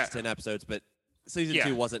 to 10 episodes. But season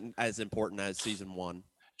 2 wasn't as important as season 1.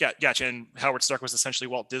 Yeah, gotcha. And Howard Stark was essentially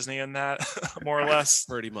Walt Disney in that, more or less.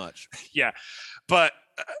 Pretty much. Yeah, but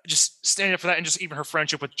just standing up for that, and just even her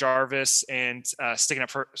friendship with Jarvis and sticking up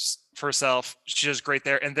for herself, she does great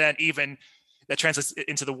there. And then even that translates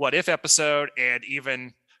into the What If episode, and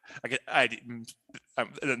even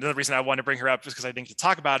another reason I wanted to bring her up is because I think to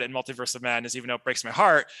talk about it in Multiverse of Madness, even though it breaks my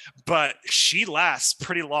heart, but she lasts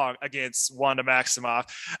pretty long against Wanda Maximoff.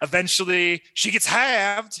 Eventually, she gets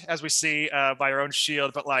halved, as we see by her own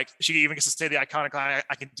shield, but like she even gets to say the iconic line,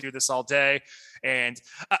 "I can do this all day." And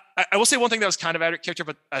I will say one thing that was kind of out of character,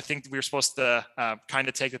 but I think we were supposed to kind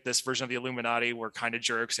of take that this version of the Illuminati were kind of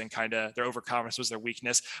jerks and kind of their overconfidence was their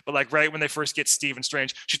weakness. But like right when they first get Stephen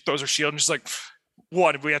Strange, she throws her shield and she's like,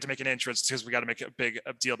 "One, we have to make an entrance because we got to make a big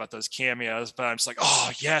deal about those cameos." But I'm just like,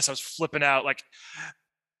 oh yes, I was flipping out. Like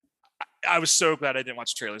I was so glad I didn't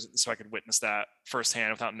watch trailers so I could witness that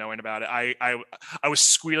firsthand without knowing about it. I was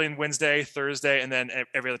squealing Wednesday, Thursday, and then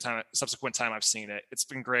every other subsequent time I've seen it. It's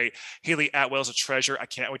been great. Haley Atwell's a treasure. I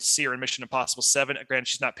can't wait to see her in Mission Impossible 7. Granted,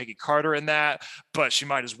 she's not Peggy Carter in that, but she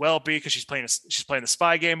might as well be because she's playing the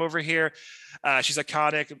spy game over here. She's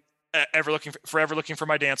iconic. Forever looking for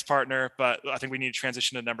my dance partner, but I think we need to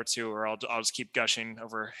transition to number 2, or I'll just keep gushing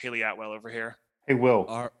over Haley Atwell over here. Hey,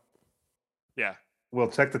 Will. Yeah. Well,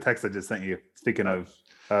 check the text I just sent you. Speaking of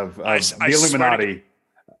the Illuminati.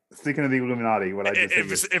 Speaking of the Illuminati, what I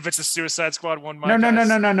just if it's a Suicide Squad one,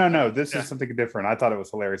 no. This is something different. I thought it was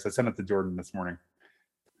hilarious. I sent it to Jordan this morning.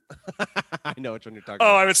 I know which one you're talking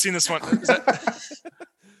about. Oh, I haven't seen this one.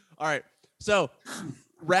 All right. So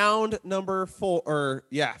round number 4.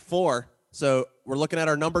 So we're looking at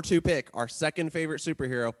our number 2 pick, our second favorite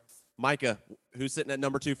superhero. Micah, who's sitting at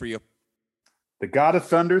number 2 for you? The God of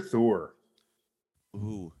Thunder, Thor.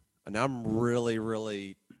 Ooh, and now I'm really,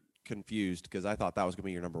 really confused because I thought that was going to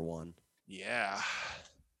be your number 1. Yeah.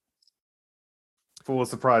 Full of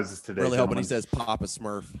surprises today. Really hoping he says Papa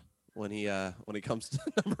Smurf when he comes to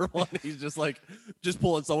number 1. He's just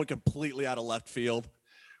pulling someone completely out of left field.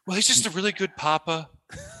 Well, he's just a really good Papa.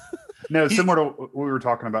 No, similar to what we were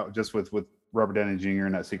talking about just with Robert Downey Jr.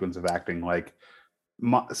 in that sequence of acting. Like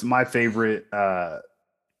my favorite, I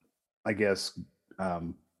guess,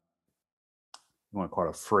 you want to call it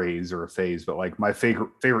a phrase or a phase, but like my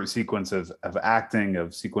favorite sequence of acting,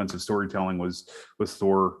 of sequence of storytelling was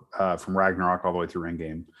Thor from Ragnarok all the way through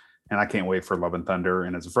Endgame. And I can't wait for Love and Thunder.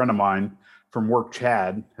 And as a friend of mine from work,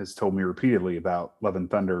 Chad, has told me repeatedly about Love and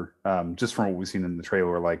Thunder, just from what we've seen in the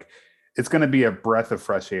trailer, like it's going to be a breath of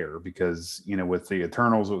fresh air because, you know, with the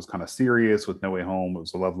Eternals, it was kind of serious. With No Way Home, it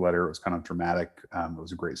was a love letter. It was kind of dramatic. It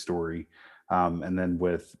was a great story. And then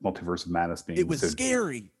with Multiverse of Madness being it was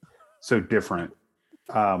scary, so different.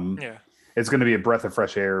 It's going to be a breath of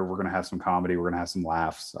fresh air. We're going to have some comedy. We're going to have some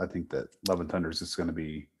laughs. I think that Love and Thunder is just going to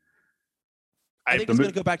be. I think it's going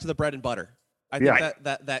to go back to the bread and butter. I think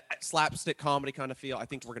that slapstick comedy kind of feel. I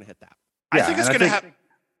think we're going to hit that. I think it's going to happen.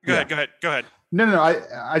 Go ahead. No.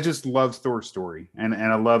 I just love Thor's story, and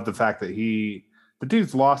I love the fact that the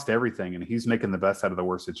dude's lost everything, and he's making the best out of the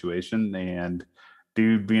worst situation. And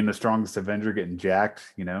dude being the strongest Avenger, getting jacked,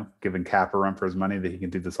 you know, giving Cap a run for his money that he can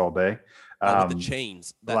do this all day. With the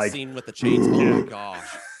chains, scene with the chains. Oh my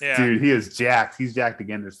gosh, yeah, dude, he is jacked. He's jacked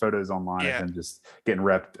again. There's photos online of him just getting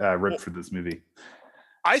ripped for this movie.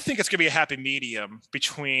 I think it's going to be a happy medium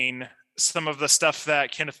between some of the stuff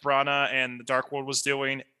that Kenneth Branagh and the Dark World was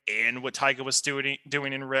doing, and what Taika was doing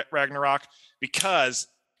in Ragnarok, because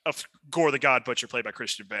of Gore the God Butcher, played by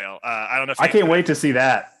Christian Bale. I don't know if I can't wait to see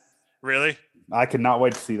that. Really? I cannot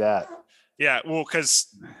wait to see that. Yeah, well, because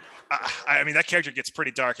I mean that character gets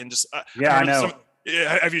pretty dark, and just I know.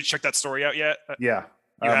 Have you checked that story out yet? Yeah.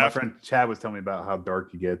 My friend Chad was telling me about how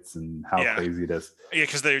dark he gets and how crazy it is. Yeah,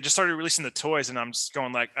 because they just started releasing the toys, and I'm just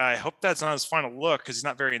going like, I hope that's not his final look, because he's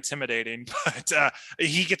not very intimidating. But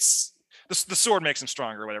he gets the sword makes him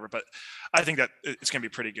stronger or whatever. But I think that it's gonna be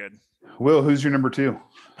pretty good. Will, who's your number 2?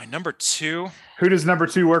 My number 2. Who does number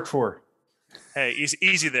 2 work for? Hey,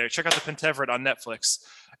 easy there. Check out the Penteveret on Netflix.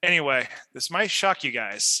 Anyway, this might shock you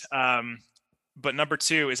guys, but number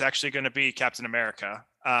 2 is actually going to be Captain America.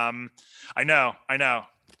 I know.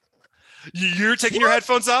 You're taking your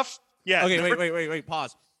headphones off? Yeah. Okay, wait.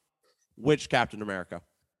 Pause. Which Captain America?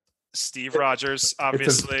 Steve Rogers,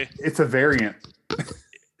 obviously. It's a variant.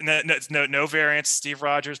 No variants. Steve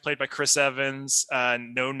Rogers, played by Chris Evans.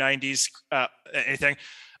 No 90s anything.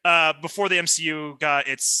 Before the MCU got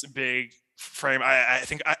its big frame, I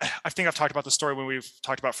think I've talked about the story when we've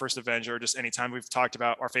talked about First Avenger, or just anytime we've talked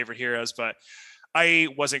about our favorite heroes, but I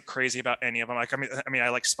wasn't crazy about any of them. Like, I mean, I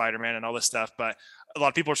like Spider-Man and all this stuff, but a lot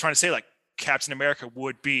of people are trying to say like Captain America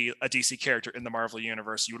would be a DC character in the Marvel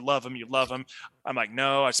universe. You would love him. I'm like,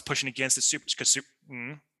 no, I was pushing against the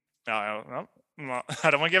no, I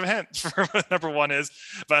don't want to give a hint for what number 1 is,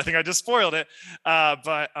 but I think I just spoiled it.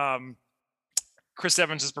 But Chris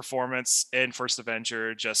Evans' performance in First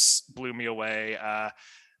Avenger just blew me away.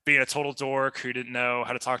 Being a total dork who didn't know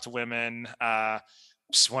how to talk to women,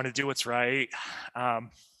 just wanted to do what's right.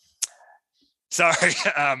 Sorry.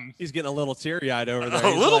 He's getting a little teary-eyed over there. A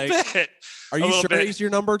little bit. Are you sure he's your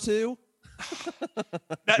number 2? Do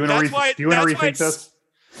you want to rethink this?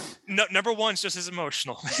 No, number 1's just as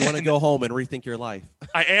emotional. You want to go home and rethink your life?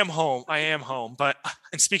 I am home. But,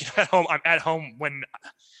 and speaking of at home, I'm at home when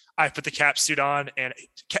I put the cap suit on, and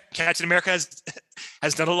Captain America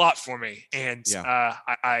has done a lot for me. And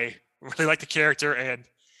I really like the character, and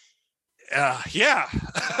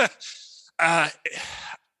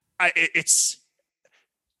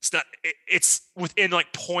it's within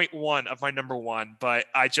like 0.1 of my number 1, but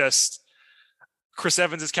Chris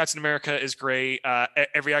Evans as Captain America is great.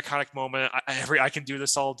 Every iconic moment, I can do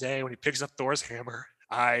this all day when he picks up Thor's hammer.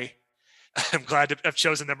 I'm glad to have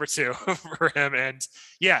chosen number 2 for him. And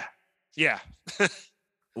yeah.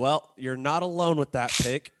 Well, you're not alone with that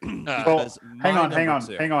pick. Well, hang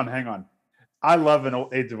on. I love an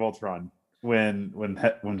Age of Ultron when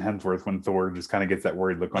Thor just kind of gets that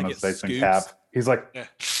worried look on his face and Cap. He's like,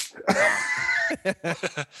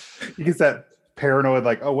 he gets that paranoid,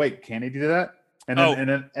 like, oh wait, can he do that? And then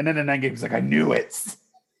in Endgame, he's like, I knew it.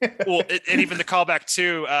 Well, and even the callback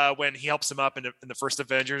too, when he helps him up in the first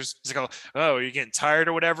Avengers, he's like, "Oh, are you getting tired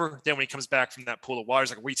or whatever?" Then when he comes back from that pool of water, he's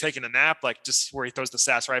like, "Were you taking a nap?" Like, just where he throws the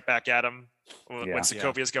sass right back at him when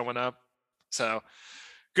Sokovia's going up. So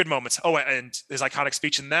good moments. Oh, and his iconic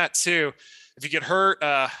speech in that too. If you get hurt,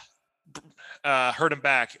 hurt him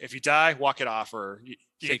back. If you die, walk it off, or you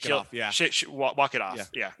shake get killed. it off. Walk it off.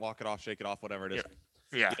 Yeah. Walk it off, shake it off, whatever it is.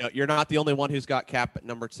 Yeah. You're not the only one who's got Cap at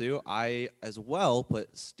number 2. I as well put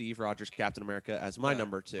Steve Rogers Captain America as my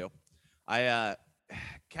number 2.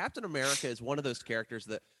 Captain America is one of those characters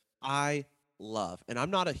that I love, and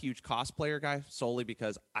I'm not a huge cosplayer guy solely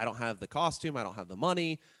because I don't have the costume, I don't have the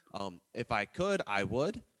money. If I could, I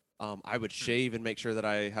would. I would shave and make sure that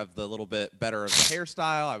I have the little bit better of the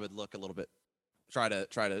hairstyle. I would look a little bit, try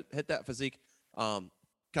to hit that physique. Kind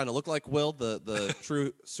of look like Will, the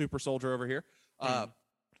true super soldier over here.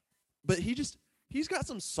 But he's got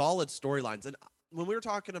some solid storylines. And when we were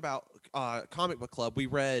talking about Comic Book Club, we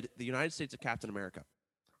read The United States of Captain America.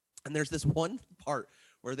 And there's this one part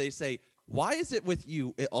where they say, why is it with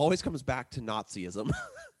you, it always comes back to Nazism?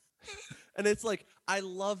 And it's like, I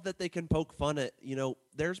love that they can poke fun at,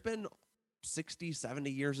 there's been 60, 70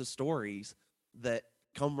 years of stories that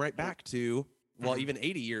come right back to, well, even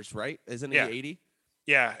 80 years, right? Isn't it 80?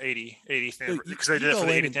 Yeah, 80. Because they did it for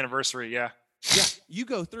the 80th anniversary, yeah. Yeah, you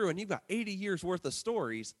go through and you've got 80 years worth of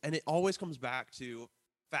stories, and it always comes back to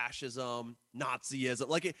fascism, Nazism.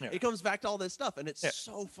 Like it comes back to all this stuff, and it's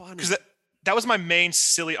so funny. Because that was my main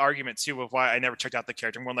silly argument too of why I never checked out the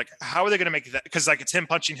character. I'm going like, how are they going to make that? Because like it's him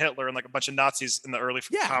punching Hitler and like a bunch of Nazis in the early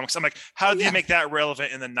comics. I'm like, how do you make that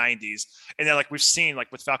relevant in the 90s? And then like we've seen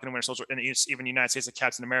like with Falcon and Winter Soldier and even United States of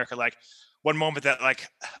Captain America, like one moment that like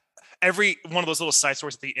every one of those little side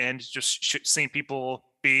stories at the end, just seeing people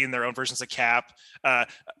be in their own versions of Cap.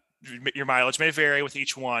 Your mileage may vary with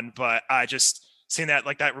each one, but I just seeing that,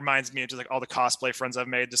 like, that reminds me of just like all the cosplay friends I've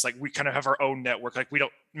made. Just like we kind of have our own network. Like we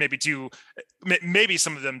don't maybe do, maybe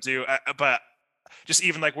some of them do, but just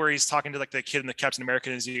even like where he's talking to like the kid in the Captain America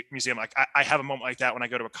museum, like I have a moment like that when I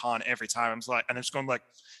go to a con every time. I'm like, and I'm just going like,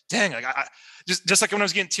 dang, like I just like when I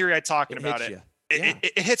was getting teary eyed talking about it.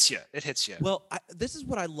 It hits you. It hits you. Well, this is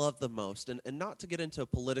what I love the most, and not to get into a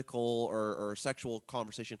political or sexual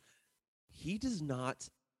conversation. He does not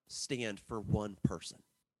stand for one person.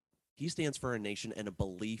 He stands for a nation and a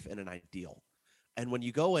belief and an ideal. And when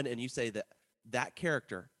you go in and you say that that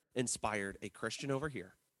character inspired a Christian over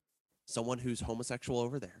here, someone who's homosexual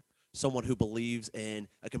over there, someone who believes in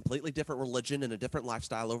a completely different religion and a different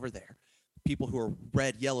lifestyle over there, people who are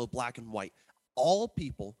red, yellow, black, and white, all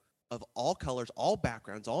people of all colors, all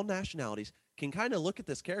backgrounds, all nationalities can kind of look at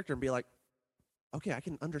this character and be like, okay, I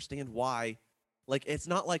can understand why. Like, it's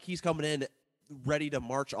not like he's coming in ready to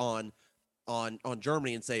march on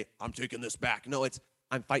Germany and say, I'm taking this back. No, it's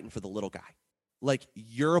I'm fighting for the little guy. Like,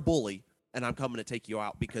 you're a bully and I'm coming to take you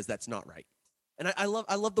out because that's not right. And I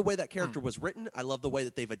love the way that character was written. I love the way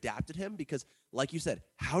that they've adapted him because, like you said,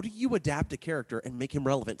 how do you adapt a character and make him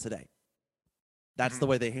relevant today? That's the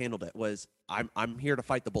way they handled it. Was I'm here to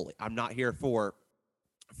fight the bully. I'm not here for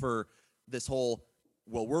this whole,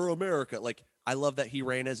 well, we're America. Like, I love that he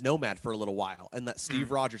ran as Nomad for a little while, and that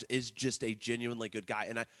Steve Rogers is just a genuinely good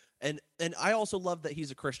guy. And I also love that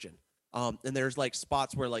he's a Christian. And there's like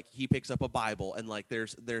spots where like he picks up a Bible and like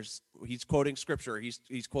there's he's quoting scripture.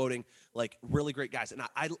 He's quoting like really great guys, and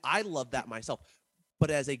I love that myself.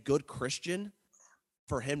 But as a good Christian,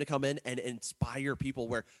 for him to come in and inspire people,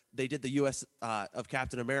 where they did the U.S. Of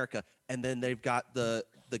Captain America, and then they've got the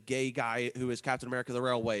gay guy who is Captain America of the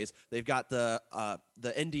Railways. They've got the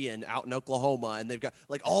Indian out in Oklahoma, and they've got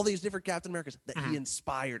like all these different Captain Americas that he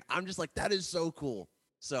inspired. I'm just like, that is so cool.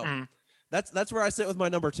 So that's where I sit with my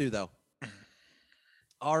number 2, though.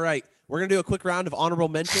 All right, we're gonna do a quick round of honorable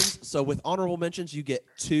mentions. So with honorable mentions, you get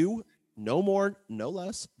 2, no more, no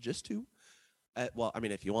less, just 2. Well, I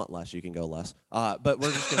mean, if you want less, you can go less. But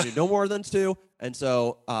we're just going to do no more than 2. And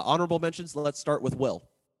so honorable mentions, let's start with Will.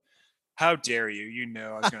 How dare you? You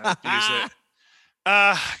know I was going to use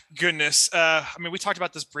it. Goodness. I mean, we talked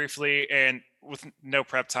about this briefly and with no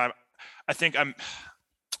prep time. I think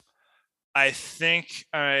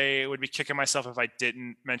I would be kicking myself if I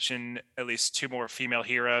didn't mention at least 2 more female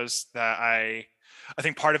heroes that I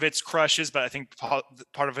think part of it's crushes, but I think part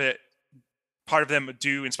of them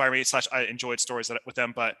do inspire me. / I enjoyed stories with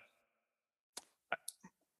them, but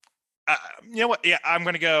you know what? Yeah, I'm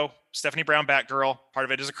gonna go Stephanie Brown, Batgirl. Part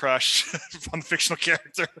of it is a crush on the fictional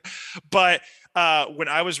character, but when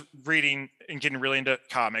I was reading and getting really into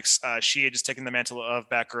comics, she had just taken the mantle of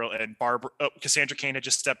Batgirl, and Cassandra Cain had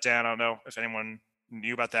just stepped down. I don't know if anyone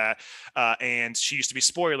knew about that, and she used to be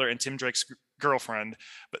Spoiler and Tim Drake's girlfriend,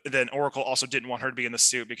 but then Oracle also didn't want her to be in the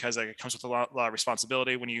suit because it comes with a lot of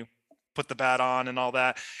responsibility when you put the bat on and all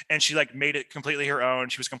that. And she like made it completely her own.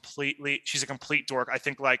 She's a complete dork. I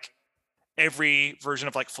think like every version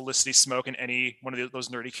of like Felicity Smoke and any one of those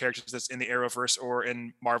nerdy characters that's in the Arrowverse or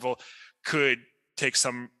in Marvel could take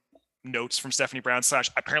some notes from Stephanie Brown.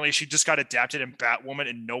 / apparently she just got adapted in Batwoman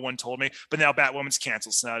and no one told me, but now Batwoman's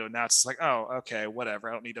canceled. So now it's like, oh, okay, whatever.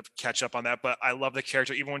 I don't need to catch up on that, but I love the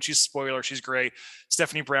character. Even when she's Spoiler, she's great.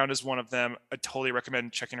 Stephanie Brown is one of them. I totally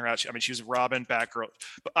recommend checking her out. I mean, she was Robin, Batgirl,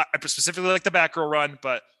 but I specifically like the Batgirl run,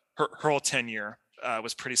 but her whole tenure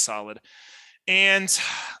was pretty solid. And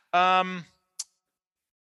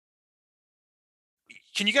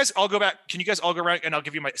can you guys all go around and I'll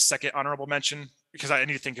give you my second honorable mention because I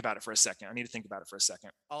need to think about it for a second.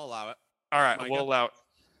 I'll allow it. All right, we'll allow it.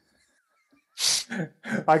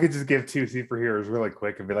 I could just give 2 superheroes really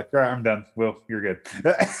quick and be like, all right, I'm done. Will, you're good.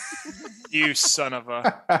 You son of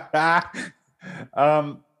a.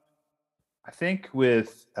 I think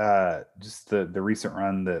with just the recent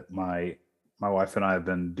run that my wife and I have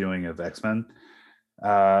been doing of X-Men,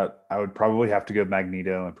 I would probably have to go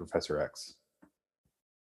Magneto and Professor X.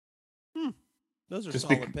 Those are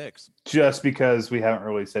solid picks. Just because we haven't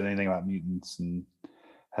really said anything about mutants and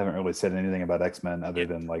haven't really said anything about X-Men other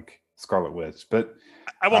than like Scarlet Witch. But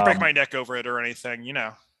I won't break my neck over it or anything, you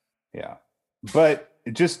know. Yeah. But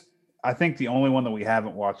I think the only one that we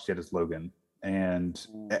haven't watched yet is Logan.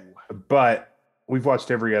 But we've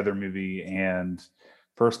watched every other movie and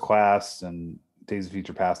First Class and Days of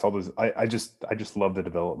Future Past, all those. I just love the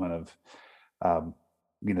development of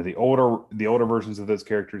the older versions of those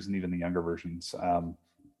characters and even the younger versions. I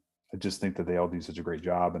just think that they all do such a great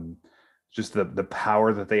job, and just the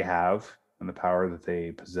power that they have and the power that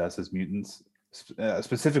they possess as mutants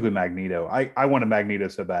specifically Magneto. I wanted Magneto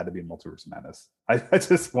so bad to be in Multiverse of Madness. I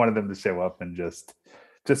just wanted them to show up and just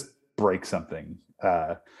break something.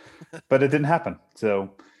 But it didn't happen.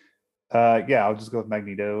 So yeah, I'll just go with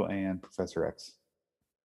Magneto and Professor X.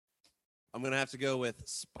 I'm gonna have to go with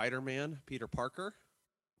Spider-Man, Peter Parker.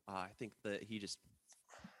 I think that he's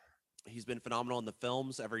been phenomenal in the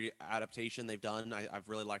films. Every adaptation they've done, I've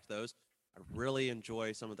really liked those. I really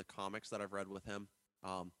enjoy some of the comics that I've read with him.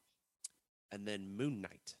 And then Moon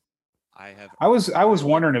Knight. I was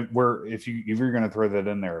wondering if you're going to throw that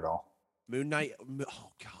in there at all. Moon Knight.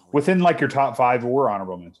 Oh god. Within like your top 5 or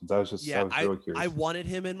honorable mentions. I was really curious. I wanted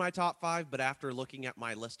him in my top 5, but after looking at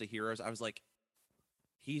my list of heroes, I was like,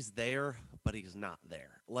 he's there, but he's not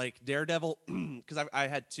there. Like Daredevil, because I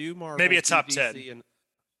had 2 Marvel, maybe a top DC, 10. and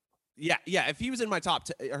yeah. If he was in my top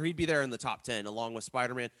 10, or he'd be there in the top 10 along with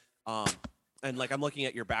Spider-Man. And like I'm looking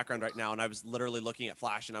at your background right now, and I was literally looking at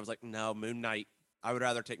Flash, and I was like, no, Moon Knight. I would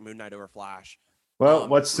rather take Moon Knight over Flash. Well,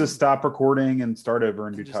 let's just stop recording and start over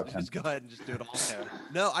and do top 10. Just go ahead and just do it all.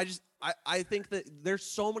 No, I think that there's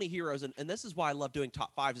so many heroes, and this is why I love doing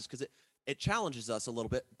top 5s, is because it challenges us a little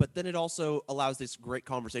bit, but then it also allows this great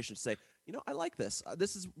conversation to say, I like this.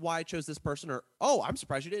 This is why I chose this person, or, oh, I'm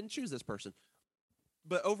surprised you didn't choose this person.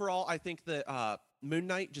 But overall, I think that Moon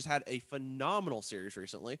Knight just had a phenomenal series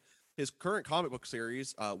recently. His current comic book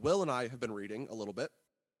series, Will and I have been reading a little bit.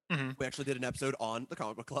 Mm-hmm. We actually did an episode on the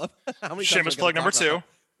comic book club. How many Shameless plug number 2.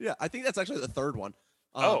 Yeah, I think that's actually the 3rd one.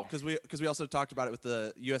 Because we also talked about it with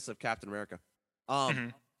the U.S. of Captain America.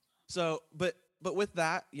 So, but with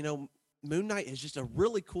that, Moon Knight is just a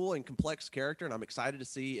really cool and complex character, and I'm excited to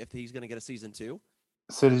see if he's going to get a season 2.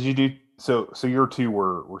 So did you do so your 2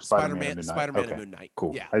 were Spider-Man and Moon Knight? Spider-Man and Moon Knight.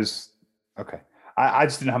 Cool. Yeah. I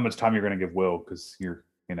just didn't know how much time you're going to give Will, because you're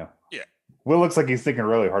Yeah. Will looks like he's thinking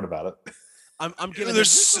really hard about it. I'm giving him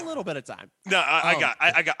just a little bit of time. No, I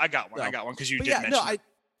got one. No. I got one because you But did yeah, mention no, it.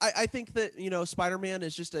 I think that Spider-Man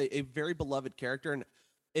is just a very beloved character, and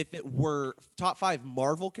if it were top 5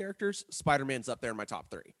 Marvel characters, Spider-Man's up there in my top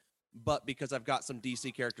 3. But because I've got some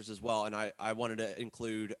DC characters as well, and I wanted to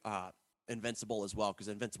include Invincible as well, because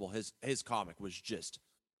Invincible, his comic was just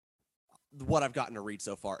what I've gotten to read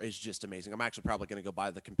so far is just amazing. I'm actually probably going to go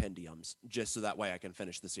buy the compendiums just so that way I can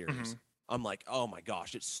finish the series. Mm-hmm. I'm like, oh my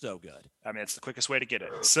gosh, it's so good. I mean, it's the quickest way to get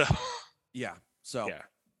it. So yeah. So yeah.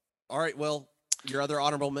 All right, Will, your other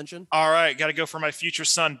honorable mention? All right, got to go for my future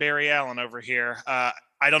son, Barry Allen, over here. I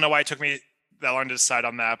don't know why it took me that long to decide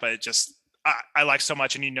on that, but it just I like so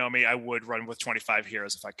much, and me, I would run with 25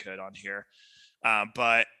 heroes if I could on here.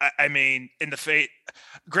 But I mean,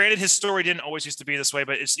 granted, his story didn't always used to be this way,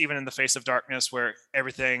 but it's even in the Face of Darkness where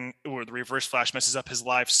the Reverse Flash messes up his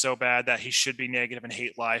life so bad that he should be negative and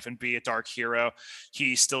hate life and be a dark hero.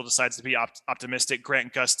 He still decides to be optimistic.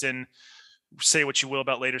 Grant Gustin, say what you will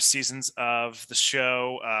about later seasons of the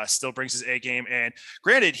show, still brings his A game. And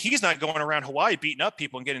granted, he's not going around Hawaii beating up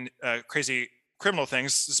people and getting crazy criminal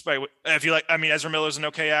things. Despite Ezra Miller's an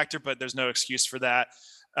okay actor, but there's no excuse for that.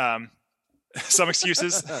 Some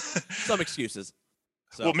excuses. Some excuses.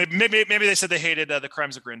 So. Well, maybe they said they hated the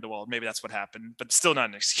Crimes of Grindelwald. Maybe that's what happened, but still not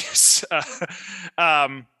an excuse.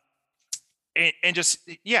 And just,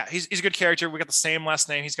 yeah, he's a good character. We got the same last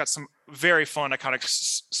name. He's got some very fun, iconic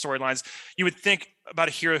storylines. You would think about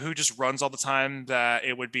a hero who just runs all the time that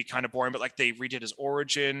it would be kind of boring, but like they redid his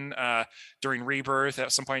origin during Rebirth.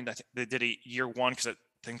 At some point, I think they did a year 1 because I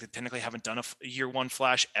think they technically haven't done a year 1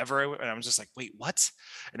 Flash ever. And I was just like, wait, what?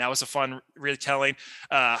 And that was a fun retelling.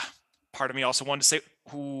 Part of me also wanted to say,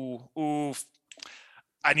 ooh,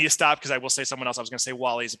 I need to stop because I will say someone else. I was going to say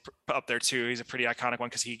Wally's up there too. He's a pretty iconic one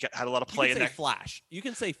because he had a lot of play in that. Flash. You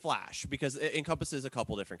can say Flash because it encompasses a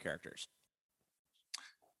couple different characters.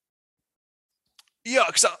 Yeah,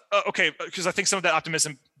 because I think some of that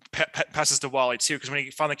optimism passes to Wally too. Because when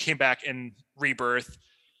he finally came back in Rebirth,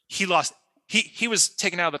 he lost. He was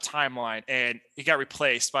taken out of the timeline and he got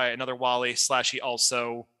replaced by another Wally. / he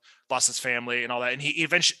also lost his family and all that, and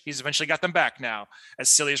he's eventually got them back now. As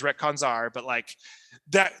silly as retcons are, but like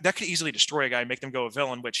that could easily destroy a guy and make them go a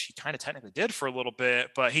villain, which he kind of technically did for a little bit.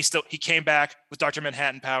 But he came back with Dr.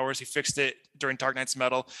 Manhattan powers. He fixed it during Dark Knight's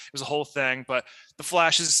Metal. It was a whole thing. But the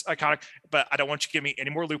Flash is iconic. But I don't want you to give me any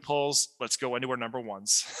more loopholes. Let's go into our number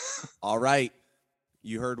ones. All right,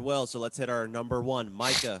 you heard Will, so let's hit our number 1.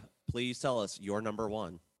 Micah, please tell us your number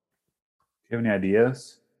 1. Do you have any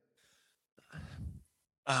ideas?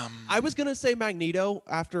 I was gonna say Magneto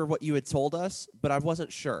after what you had told us, but I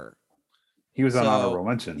wasn't sure. He was on honorable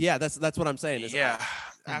mention. Yeah, that's what I'm saying. Yeah.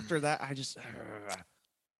 After that, I just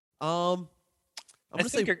I'm gonna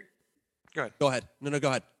say. Go ahead. Go ahead. No, go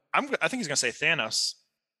ahead. I think he's gonna say Thanos.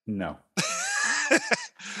 No.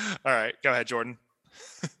 All right, go ahead, Jordan.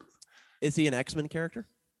 Is he an X-Men character?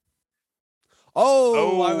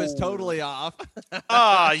 Oh, I was Oh. totally off.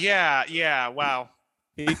 Yeah. Wow.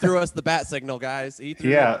 He threw us the bat signal, guys. He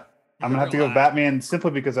threw Yeah, I'm gonna have to go with Relax. Batman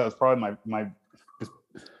simply because that was probably my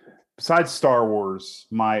besides Star Wars,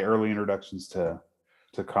 my early introductions to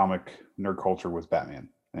comic nerd culture was Batman.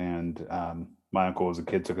 And my uncle as a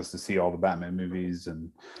kid took us to see all the Batman movies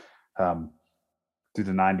and through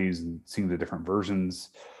the 90s and seeing the different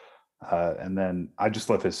versions. And then I just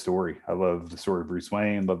love his story. I love the story of Bruce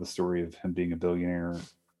Wayne, love the story of him being a billionaire,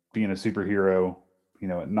 being a superhero,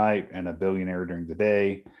 at night, and a billionaire during the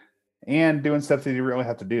day, and doing stuff that he didn't really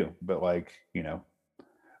have to do. But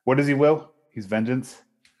what does he will? He's vengeance.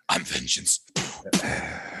 I'm vengeance.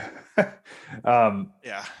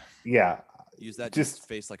 Yeah. Yeah, Use that Just- just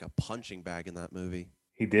face like a punching bag in that movie.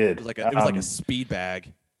 he did. It was like a speed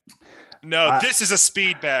bag. No, this is a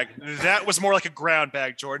speed bag. That was more like a ground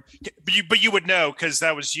bag, Jordan. But you would know because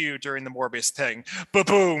that was you during the Morbius thing. But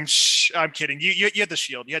boom, I'm kidding. You had the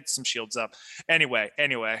shield. You had some shields up. Anyway.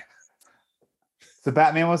 So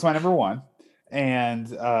Batman was my number one,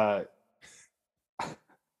 and I'm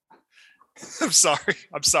sorry.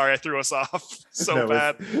 I threw us off so no,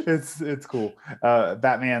 bad. It's cool.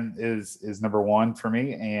 Batman is number one for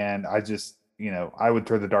me, and I just I would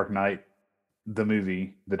throw the Dark Knight, the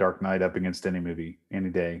movie, the Dark Knight, up against any movie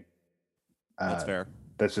any day. That's fair.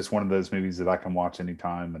 That's just one of those movies that I can watch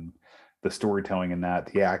anytime, and the storytelling in that,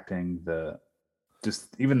 the acting,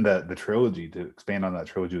 even the trilogy, to expand on that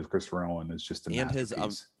trilogy with Christopher Nolan is just a And his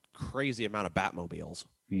masterpiece. crazy amount of Batmobiles.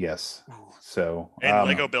 Yes. So And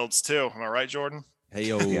Lego builds too. Am I right, Jordan? Hey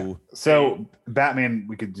yo. Yeah. So Batman,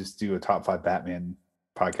 we could just do a top 5 Batman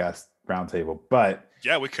podcast roundtable, but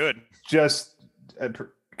Yeah, we could. just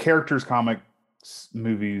characters, comics,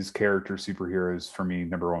 movies, characters, superheroes, for me,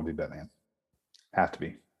 number one would be Batman. Have to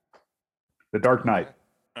be. The Dark Knight.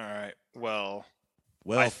 All right. Well,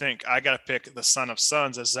 Well, I think I got to pick the Son of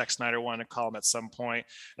Sons, as Zack Snyder wanted to call him at some point.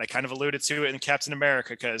 And I kind of alluded to it in Captain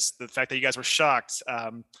America because the fact that you guys were shocked.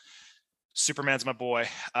 Superman's my boy.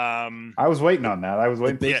 I was waiting on that. I was the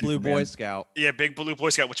waiting. Big Yeah, Blue Boy man. Scout. Yeah, Big Blue Boy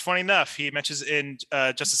Scout, which funny enough, he mentions in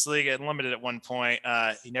Justice League Unlimited at one point,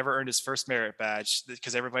 he never earned his first merit badge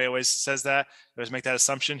because everybody always says that. They always make that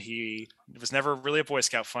assumption. He was never really a Boy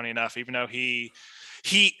Scout, funny enough, even though he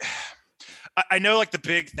I know like the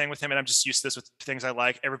big thing with him, and I'm just used to this with things I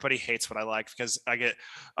like. Everybody hates what I like because I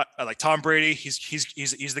like Tom Brady. He's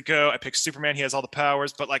the go. I pick Superman. He has all the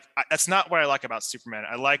powers, but that's not what I like about Superman.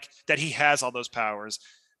 I like that he has all those powers,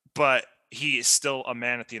 but he is still a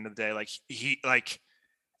man at the end of the day.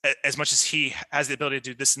 As much as he has the ability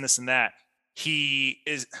to do this and this and that, he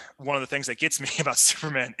is one of the things that gets me about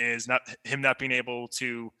Superman is not being able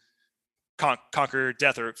to conquer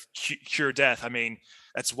death or cure death. I mean,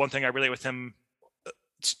 that's one thing I relate with him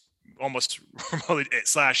almost remotely. /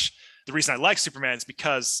 the reason I like Superman is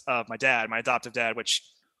because of my dad, my adoptive dad, which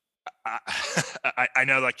I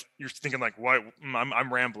know like you're thinking like, what?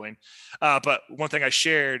 I'm rambling. But one thing I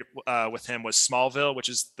shared with him was Smallville, which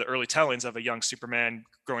is the early tellings of a young Superman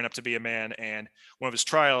growing up to be a man. And one of his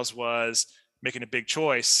trials was making a big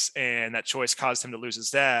choice, and that choice caused him to lose his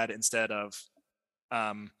dad instead of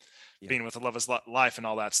being with the love of his life and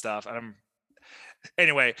all that stuff. And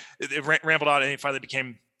anyway, it rambled on, and he finally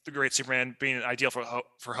became the great Superman, being an ideal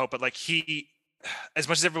for hope. But like he, as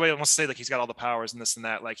much as everybody wants to say like he's got all the powers and this and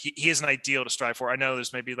that, like he is an ideal to strive for. I know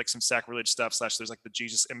there's maybe like some sacrilege stuff / there's like the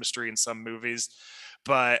Jesus imagery in some movies,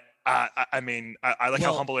 but I mean I like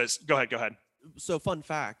how humble it is. Go ahead. So fun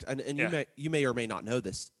fact, and Yeah. you may or may not know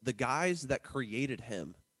this. The guys that created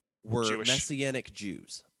him were Jewish. Messianic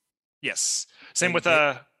Jews. Yes, same And with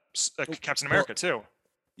they- Captain well- America too.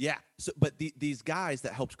 Yeah. So, but these guys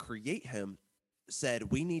that helped create him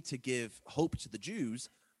said we need to give hope to the Jews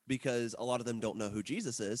because a lot of them don't know who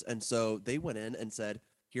Jesus is, and so they went in and said,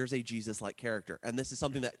 "Here's a Jesus-like character." And this is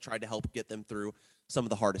something that tried to help get them through some of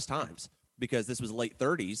the hardest times because this was late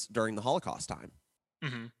 30s during the Holocaust time,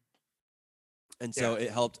 Mm-hmm. and so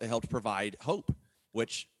it helped provide hope.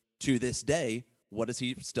 Which to this day, what does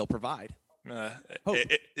he still provide? Hope.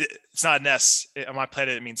 It's not an S. On my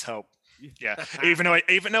planet, it means hope. Yeah. even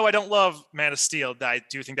though I don't love Man of Steel, I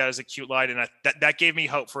do think that is a cute line, and that gave me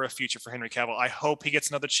hope for a future for Henry Cavill. I hope he gets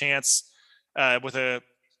another chance with a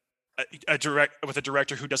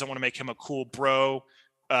director who doesn't want to make him a cool bro,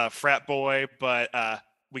 frat boy, but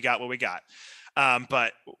we got what we got.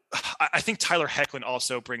 But I think Tyler Hoechlin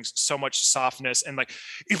also brings so much softness, and like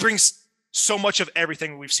he brings so much of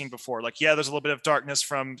everything we've seen before. Like, yeah, there's a little bit of darkness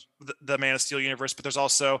from the Man of Steel universe, but there's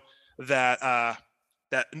also that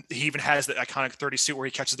that he even has the iconic 30 suit where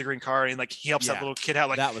he catches the green card and like he helps that Yeah, little kid out.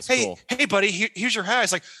 Like, that was hey, cool. hey, buddy, here's your hat.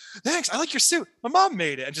 It's like, thanks, I like your suit. My mom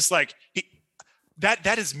made it. And just like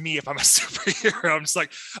that is me if I'm a superhero. I'm just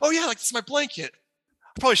like, oh yeah, like this is my blanket.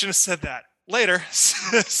 I probably shouldn't have said that later.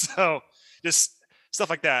 So just stuff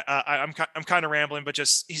like that. I'm kind of rambling, but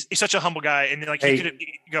just he's such a humble guy, and like Hey. he could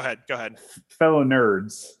go ahead. Fellow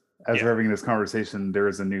nerds, as Yeah. we're having this conversation, there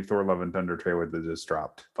is a new Thor: Love and Thunder trailer that just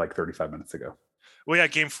dropped like 35 minutes ago. Well, yeah,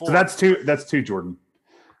 game 4. So that's two, Jordan.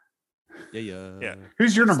 Yeah.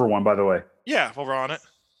 Who's your number one, by the way? Yeah, well, we're on it.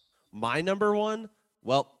 My number one,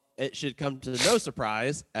 well, it should come to no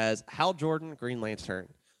surprise as Hal Jordan, Green Lantern.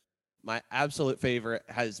 My absolute favorite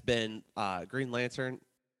has been Green Lantern.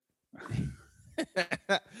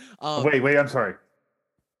 Wait, I'm sorry.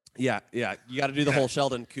 Yeah. You got to do the whole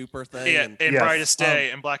Sheldon Cooper thing. Yeah, and in Yes. Brightest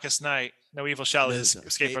Day and Blackest Night, no evil shall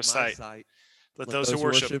escape our my sight. Let those who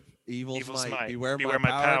worship evil's might. might Beware my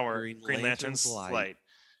power. Green Lantern's light.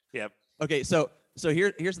 Yep. Okay, so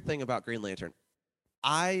here's the thing about Green Lantern.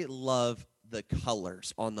 I love the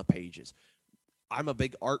colors on the pages. I'm a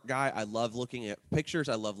big art guy. I love looking at pictures.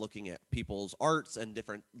 I love looking at people's arts and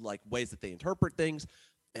different like ways that they interpret things.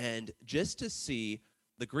 And just to see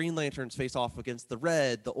the Green Lanterns face off against the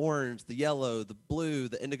red, the orange, the yellow, the blue,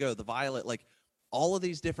 the indigo, the violet, like all of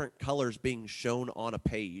these different colors being shown on a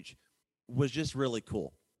page was just really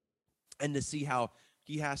cool. And to see how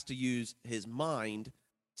he has to use his mind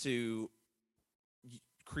to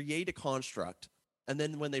create a construct. And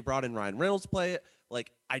then when they brought in Ryan Reynolds to play it,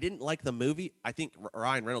 like I didn't like the movie. I think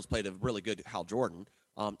Ryan Reynolds played a really good Hal Jordan.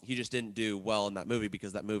 He just didn't do well in that movie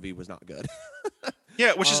because that movie was not good.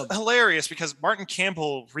 Yeah, which is hilarious because Martin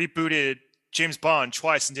Campbell rebooted James Bond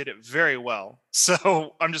twice and did it very well.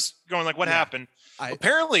 So I'm just going like, what happened?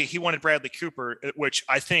 Apparently, he wanted Bradley Cooper, which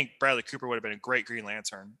I think Bradley Cooper would have been a great Green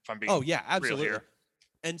Lantern. If I'm being absolutely. real here.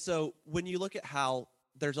 And so when you look at Hal,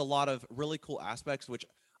 there's a lot of really cool aspects, which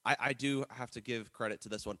I do have to give credit to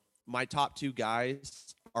this one. My top two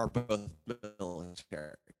guys are both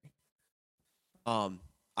military.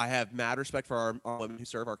 I have mad respect for our women who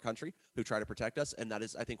serve our country, who try to protect us, and that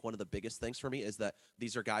is, I think, one of the biggest things for me is that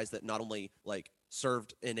these are guys that not only like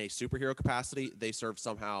served in a superhero capacity, they served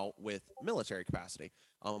somehow with military capacity.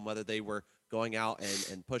 Whether they were going out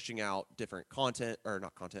and pushing out different content or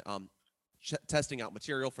not content, testing out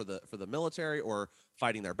material for the military or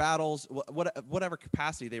fighting their battles, whatever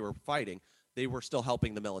capacity they were fighting, they were still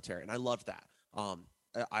helping the military, and I loved that.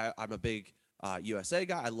 I'm a big USA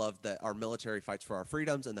guy. I love that our military fights for our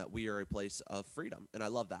freedoms and that we are a place of freedom, and I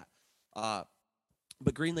love that.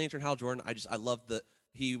 But Green Lantern Hal Jordan, I love that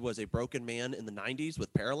he was a broken man in the 90s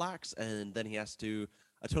with Parallax, and then he has to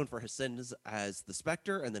atone for his sins as the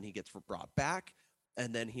Spectre, and then he gets brought back,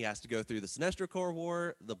 and then he has to go through the Sinestro Corps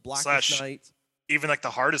War, the Blackest Night. Even like the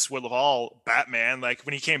hardest will of all, Batman. Like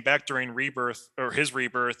when he came back during Rebirth or his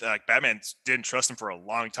Rebirth, like Batman didn't trust him for a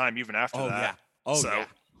long time, even after that. Yeah.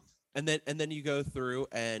 And then you go through,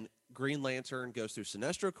 and Green Lantern goes through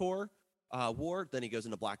Sinestro Corps War. Then he goes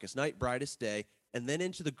into Blackest Night, Brightest Day, and then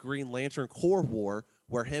into the Green Lantern Corps War,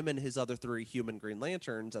 where him and his other 3 human Green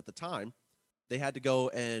Lanterns at the time, they had to go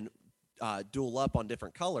and duel up on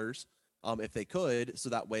different colors if they could, so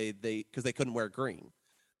that way because they couldn't wear green.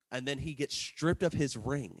 And then he gets stripped of his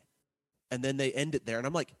ring, and then they end it there. And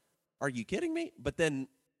I'm like, are you kidding me? But then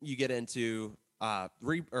you get into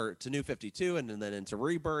to New 52 and then into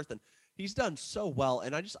Rebirth, and he's done so well.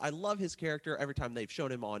 And I love his character every time they've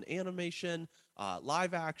shown him on animation,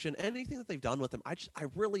 live action, anything that they've done with him. I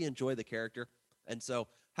really enjoy the character. And so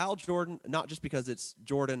Hal Jordan, not just because it's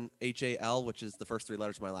Jordan Hal, which is the first 3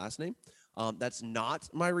 letters of my last name. That's not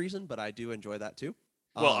my reason, but I do enjoy that too.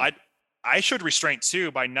 Well, I showed restraint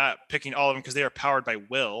too by not picking all of them because they are powered by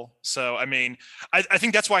will. So, I mean, I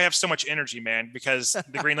think that's why I have so much energy, man, because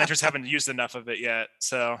the Green Lanterns haven't used enough of it yet.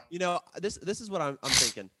 So, this is what I'm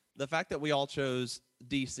thinking. The fact that we all chose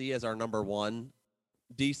DC as our number one,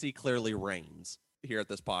 DC clearly reigns here at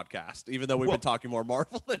this podcast, even though we've been talking more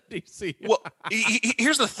Marvel than DC. Well,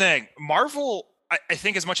 here's the thing. Marvel, I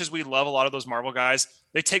think as much as we love a lot of those Marvel guys,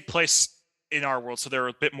 they take place in our world, so they're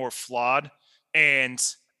a bit more flawed. And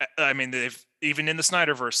I mean, they've even in the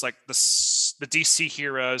Snyderverse, like the DC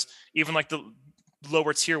heroes, even like the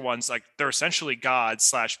lower tier ones, like they're essentially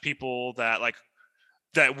gods / people that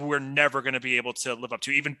we're never going to be able to live up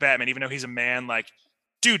to. Even Batman, even though he's a man, like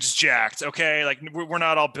dude's jacked. Okay, like we're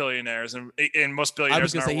not all billionaires, and most billionaires. I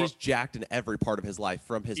was going to say he's jacked in every part of his life,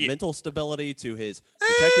 from his mental stability to his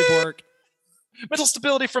detective work. Mental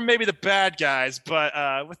stability from maybe the bad guys, but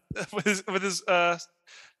with his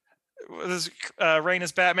was Rain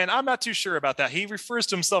as Batman. I'm not too sure about that. He refers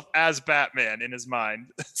to himself as Batman in his mind.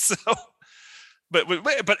 So, but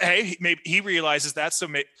hey, maybe he realizes that. So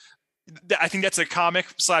I think that's a comic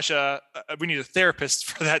 / we need a therapist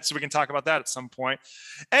for that, so we can talk about that at some point.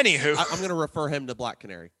 Anywho, I'm going to refer him to Black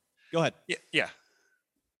Canary. Go ahead. Yeah.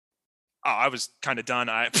 Oh, I was kind of done.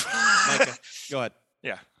 Micah, go ahead.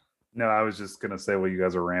 Yeah. No, I was just gonna say while you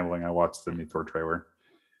guys are rambling, I watched the new Thor trailer.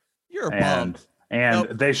 You're a bum. And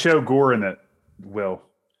Nope. they show gore in it. Will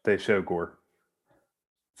they show gore?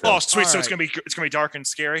 Oh, sweet. So All right. it's gonna be dark and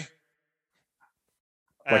scary.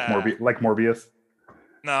 Like Morbius.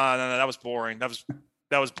 No, that was boring. That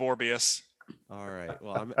was Morbius. All right.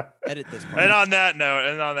 Well, I'm edit this part. And on that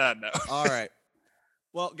note. All right.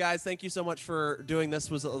 Well, guys, thank you so much for doing this.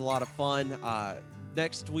 It was a lot of fun.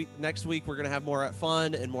 Next week we're gonna have more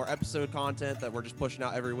fun and more episode content that we're just pushing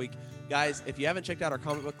out every week. Guys, if you haven't checked out our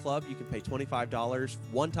comic book club, you can pay $25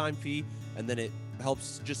 one-time fee, and then it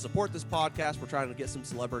helps just support this podcast. We're trying to get some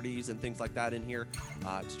celebrities and things like that in here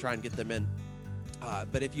to try and get them in.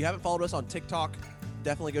 But if you haven't followed us on TikTok,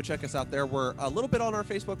 definitely go check us out there. We're a little bit on our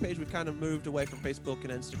Facebook page. We've kind of moved away from Facebook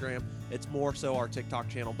and Instagram. It's more so our TikTok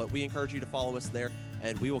channel, but we encourage you to follow us there,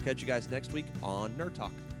 and we will catch you guys next week on Nerd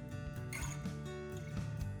Talk.